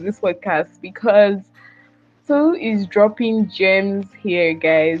listen to this podcast, because Tolu is dropping gems here,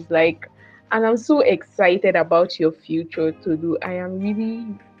 guys. Like, and I'm so excited about your future, Tolu.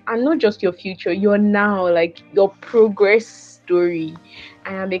 And not just your future, your now, like your progress story.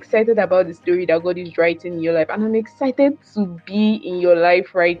 I am excited about the story that God is writing in your life, and I'm excited to be in your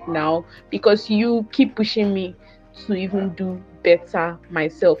life right now, because you keep pushing me to even do better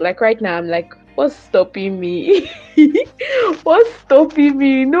myself. Like right now, I'm like, what's stopping me? What's stopping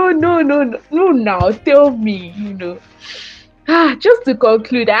me? No, now tell me, just to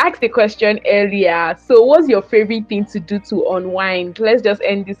conclude, I asked a question earlier. So what's your favorite thing to do to unwind? Let's just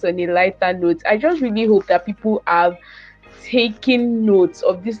end this on a lighter note. I just really hope that people have taken notes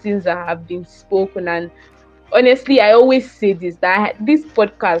of these things that have been spoken. And honestly, I always say this, that this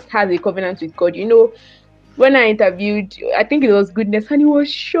podcast has a covenant with God. When I interviewed, I think it was Goodness, and he was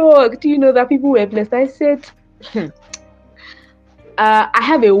shocked, that people were blessed. I said, I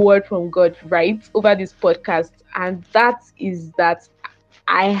have a word from God, right, over this podcast, and that is that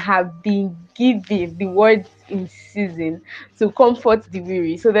I have been given the words in season to comfort the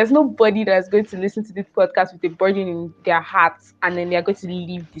weary. So there's nobody that's going to listen to this podcast with a burden in their hearts, and then they're going to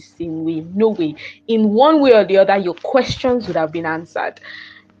leave the same way. No way. In one way or the other, your questions would have been answered,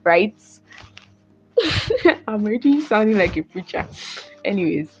 right? I'm already sounding like a preacher.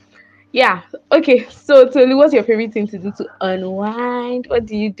 Anyways, Yeah. Okay. So, Tolu, what's your favorite thing to do to unwind? What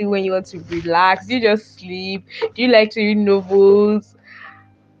do you do when you want to relax? Do you just sleep? Do you like to read novels?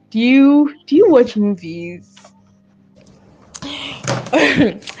 Do you watch movies?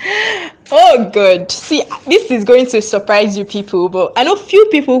 Oh god. See, this is going to surprise you people, but I know few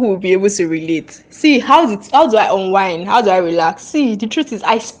people who will be able to relate. See, how do I unwind? How do I relax? See, the truth is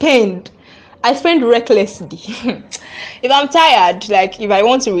I spend recklessly. If I'm tired, like if I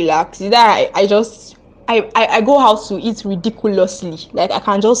want to relax, either I just I go out to eat ridiculously. Like I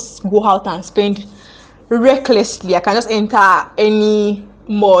can just go out and spend recklessly. I can just enter any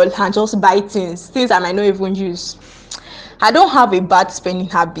mall and just buy things I might not even use. I don't have a bad spending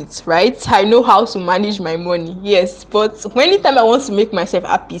habit, right? I know how to manage my money, yes. But anytime I want to make myself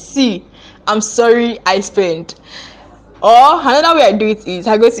happy, see, I'm sorry, I spend. Or another way I do it is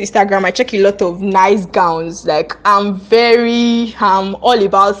I go to Instagram, I check a lot of nice gowns. Like I'm all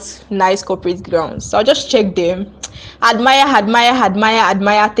about nice corporate gowns. So I'll just check them, admire,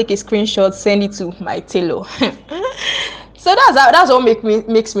 take a screenshot, send it to my tailor. So that's what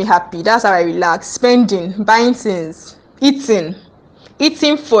makes me happy. That's how I relax. Spending, buying things, eating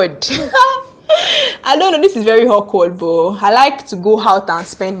food. I don't know, this is very awkward, but I like to go out and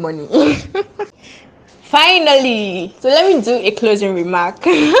spend money. Finally, so let me do a closing remark.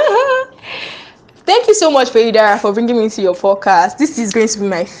 Thank you so much, Faidara, for bringing me to your podcast. This is going to be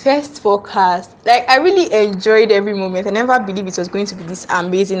my first podcast. Like, I really enjoyed every moment. I never believed it was going to be this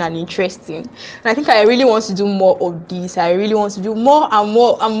amazing and interesting. And I think I really want to do more of this. I really want to do more and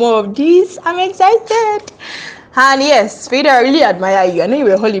more and more of this. I'm excited. And yes, Fader, I really admire you. I know you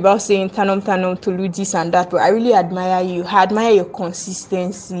were all about saying Tanom, Tolu, this and that, but I really admire you. I admire your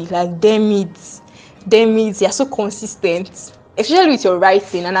consistency. Like, damn it, you're so consistent, especially with your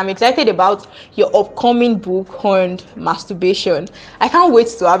writing. And I'm excited about your upcoming book on masturbation. I can't wait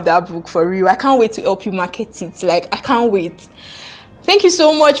to have that book for real. I can't wait to help you market it. Like, I can't wait. Thank you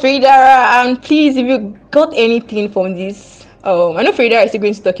so much, Faidara. And please, if you got anything from this, I know Faidara is still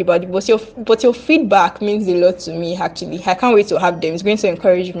going to talk about it, but your feedback means a lot to me. Actually, I can't wait to have them. It's going to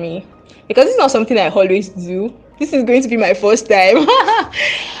encourage me because it's not something I always do. This is going to be my first time,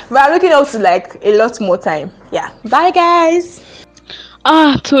 but I'm looking up to like a lot more time. Yeah. Bye, guys.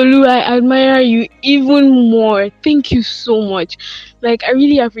 Tolu, I admire you even more. Thank you so much. Like, I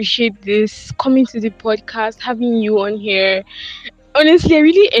really appreciate this coming to the podcast, having you on here. Honestly, I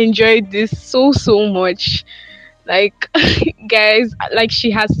really enjoyed this so much. Like, guys, like she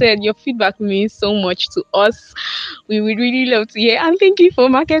has said, your feedback means so much to us. We would really love to hear, and thank you for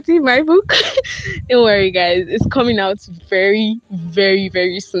marketing my book. Don't worry, guys, it's coming out very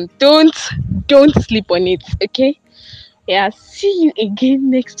soon. Don't sleep on it, okay? Yeah, see you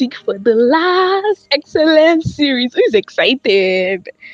again next week for the last excellent series. Who's excited?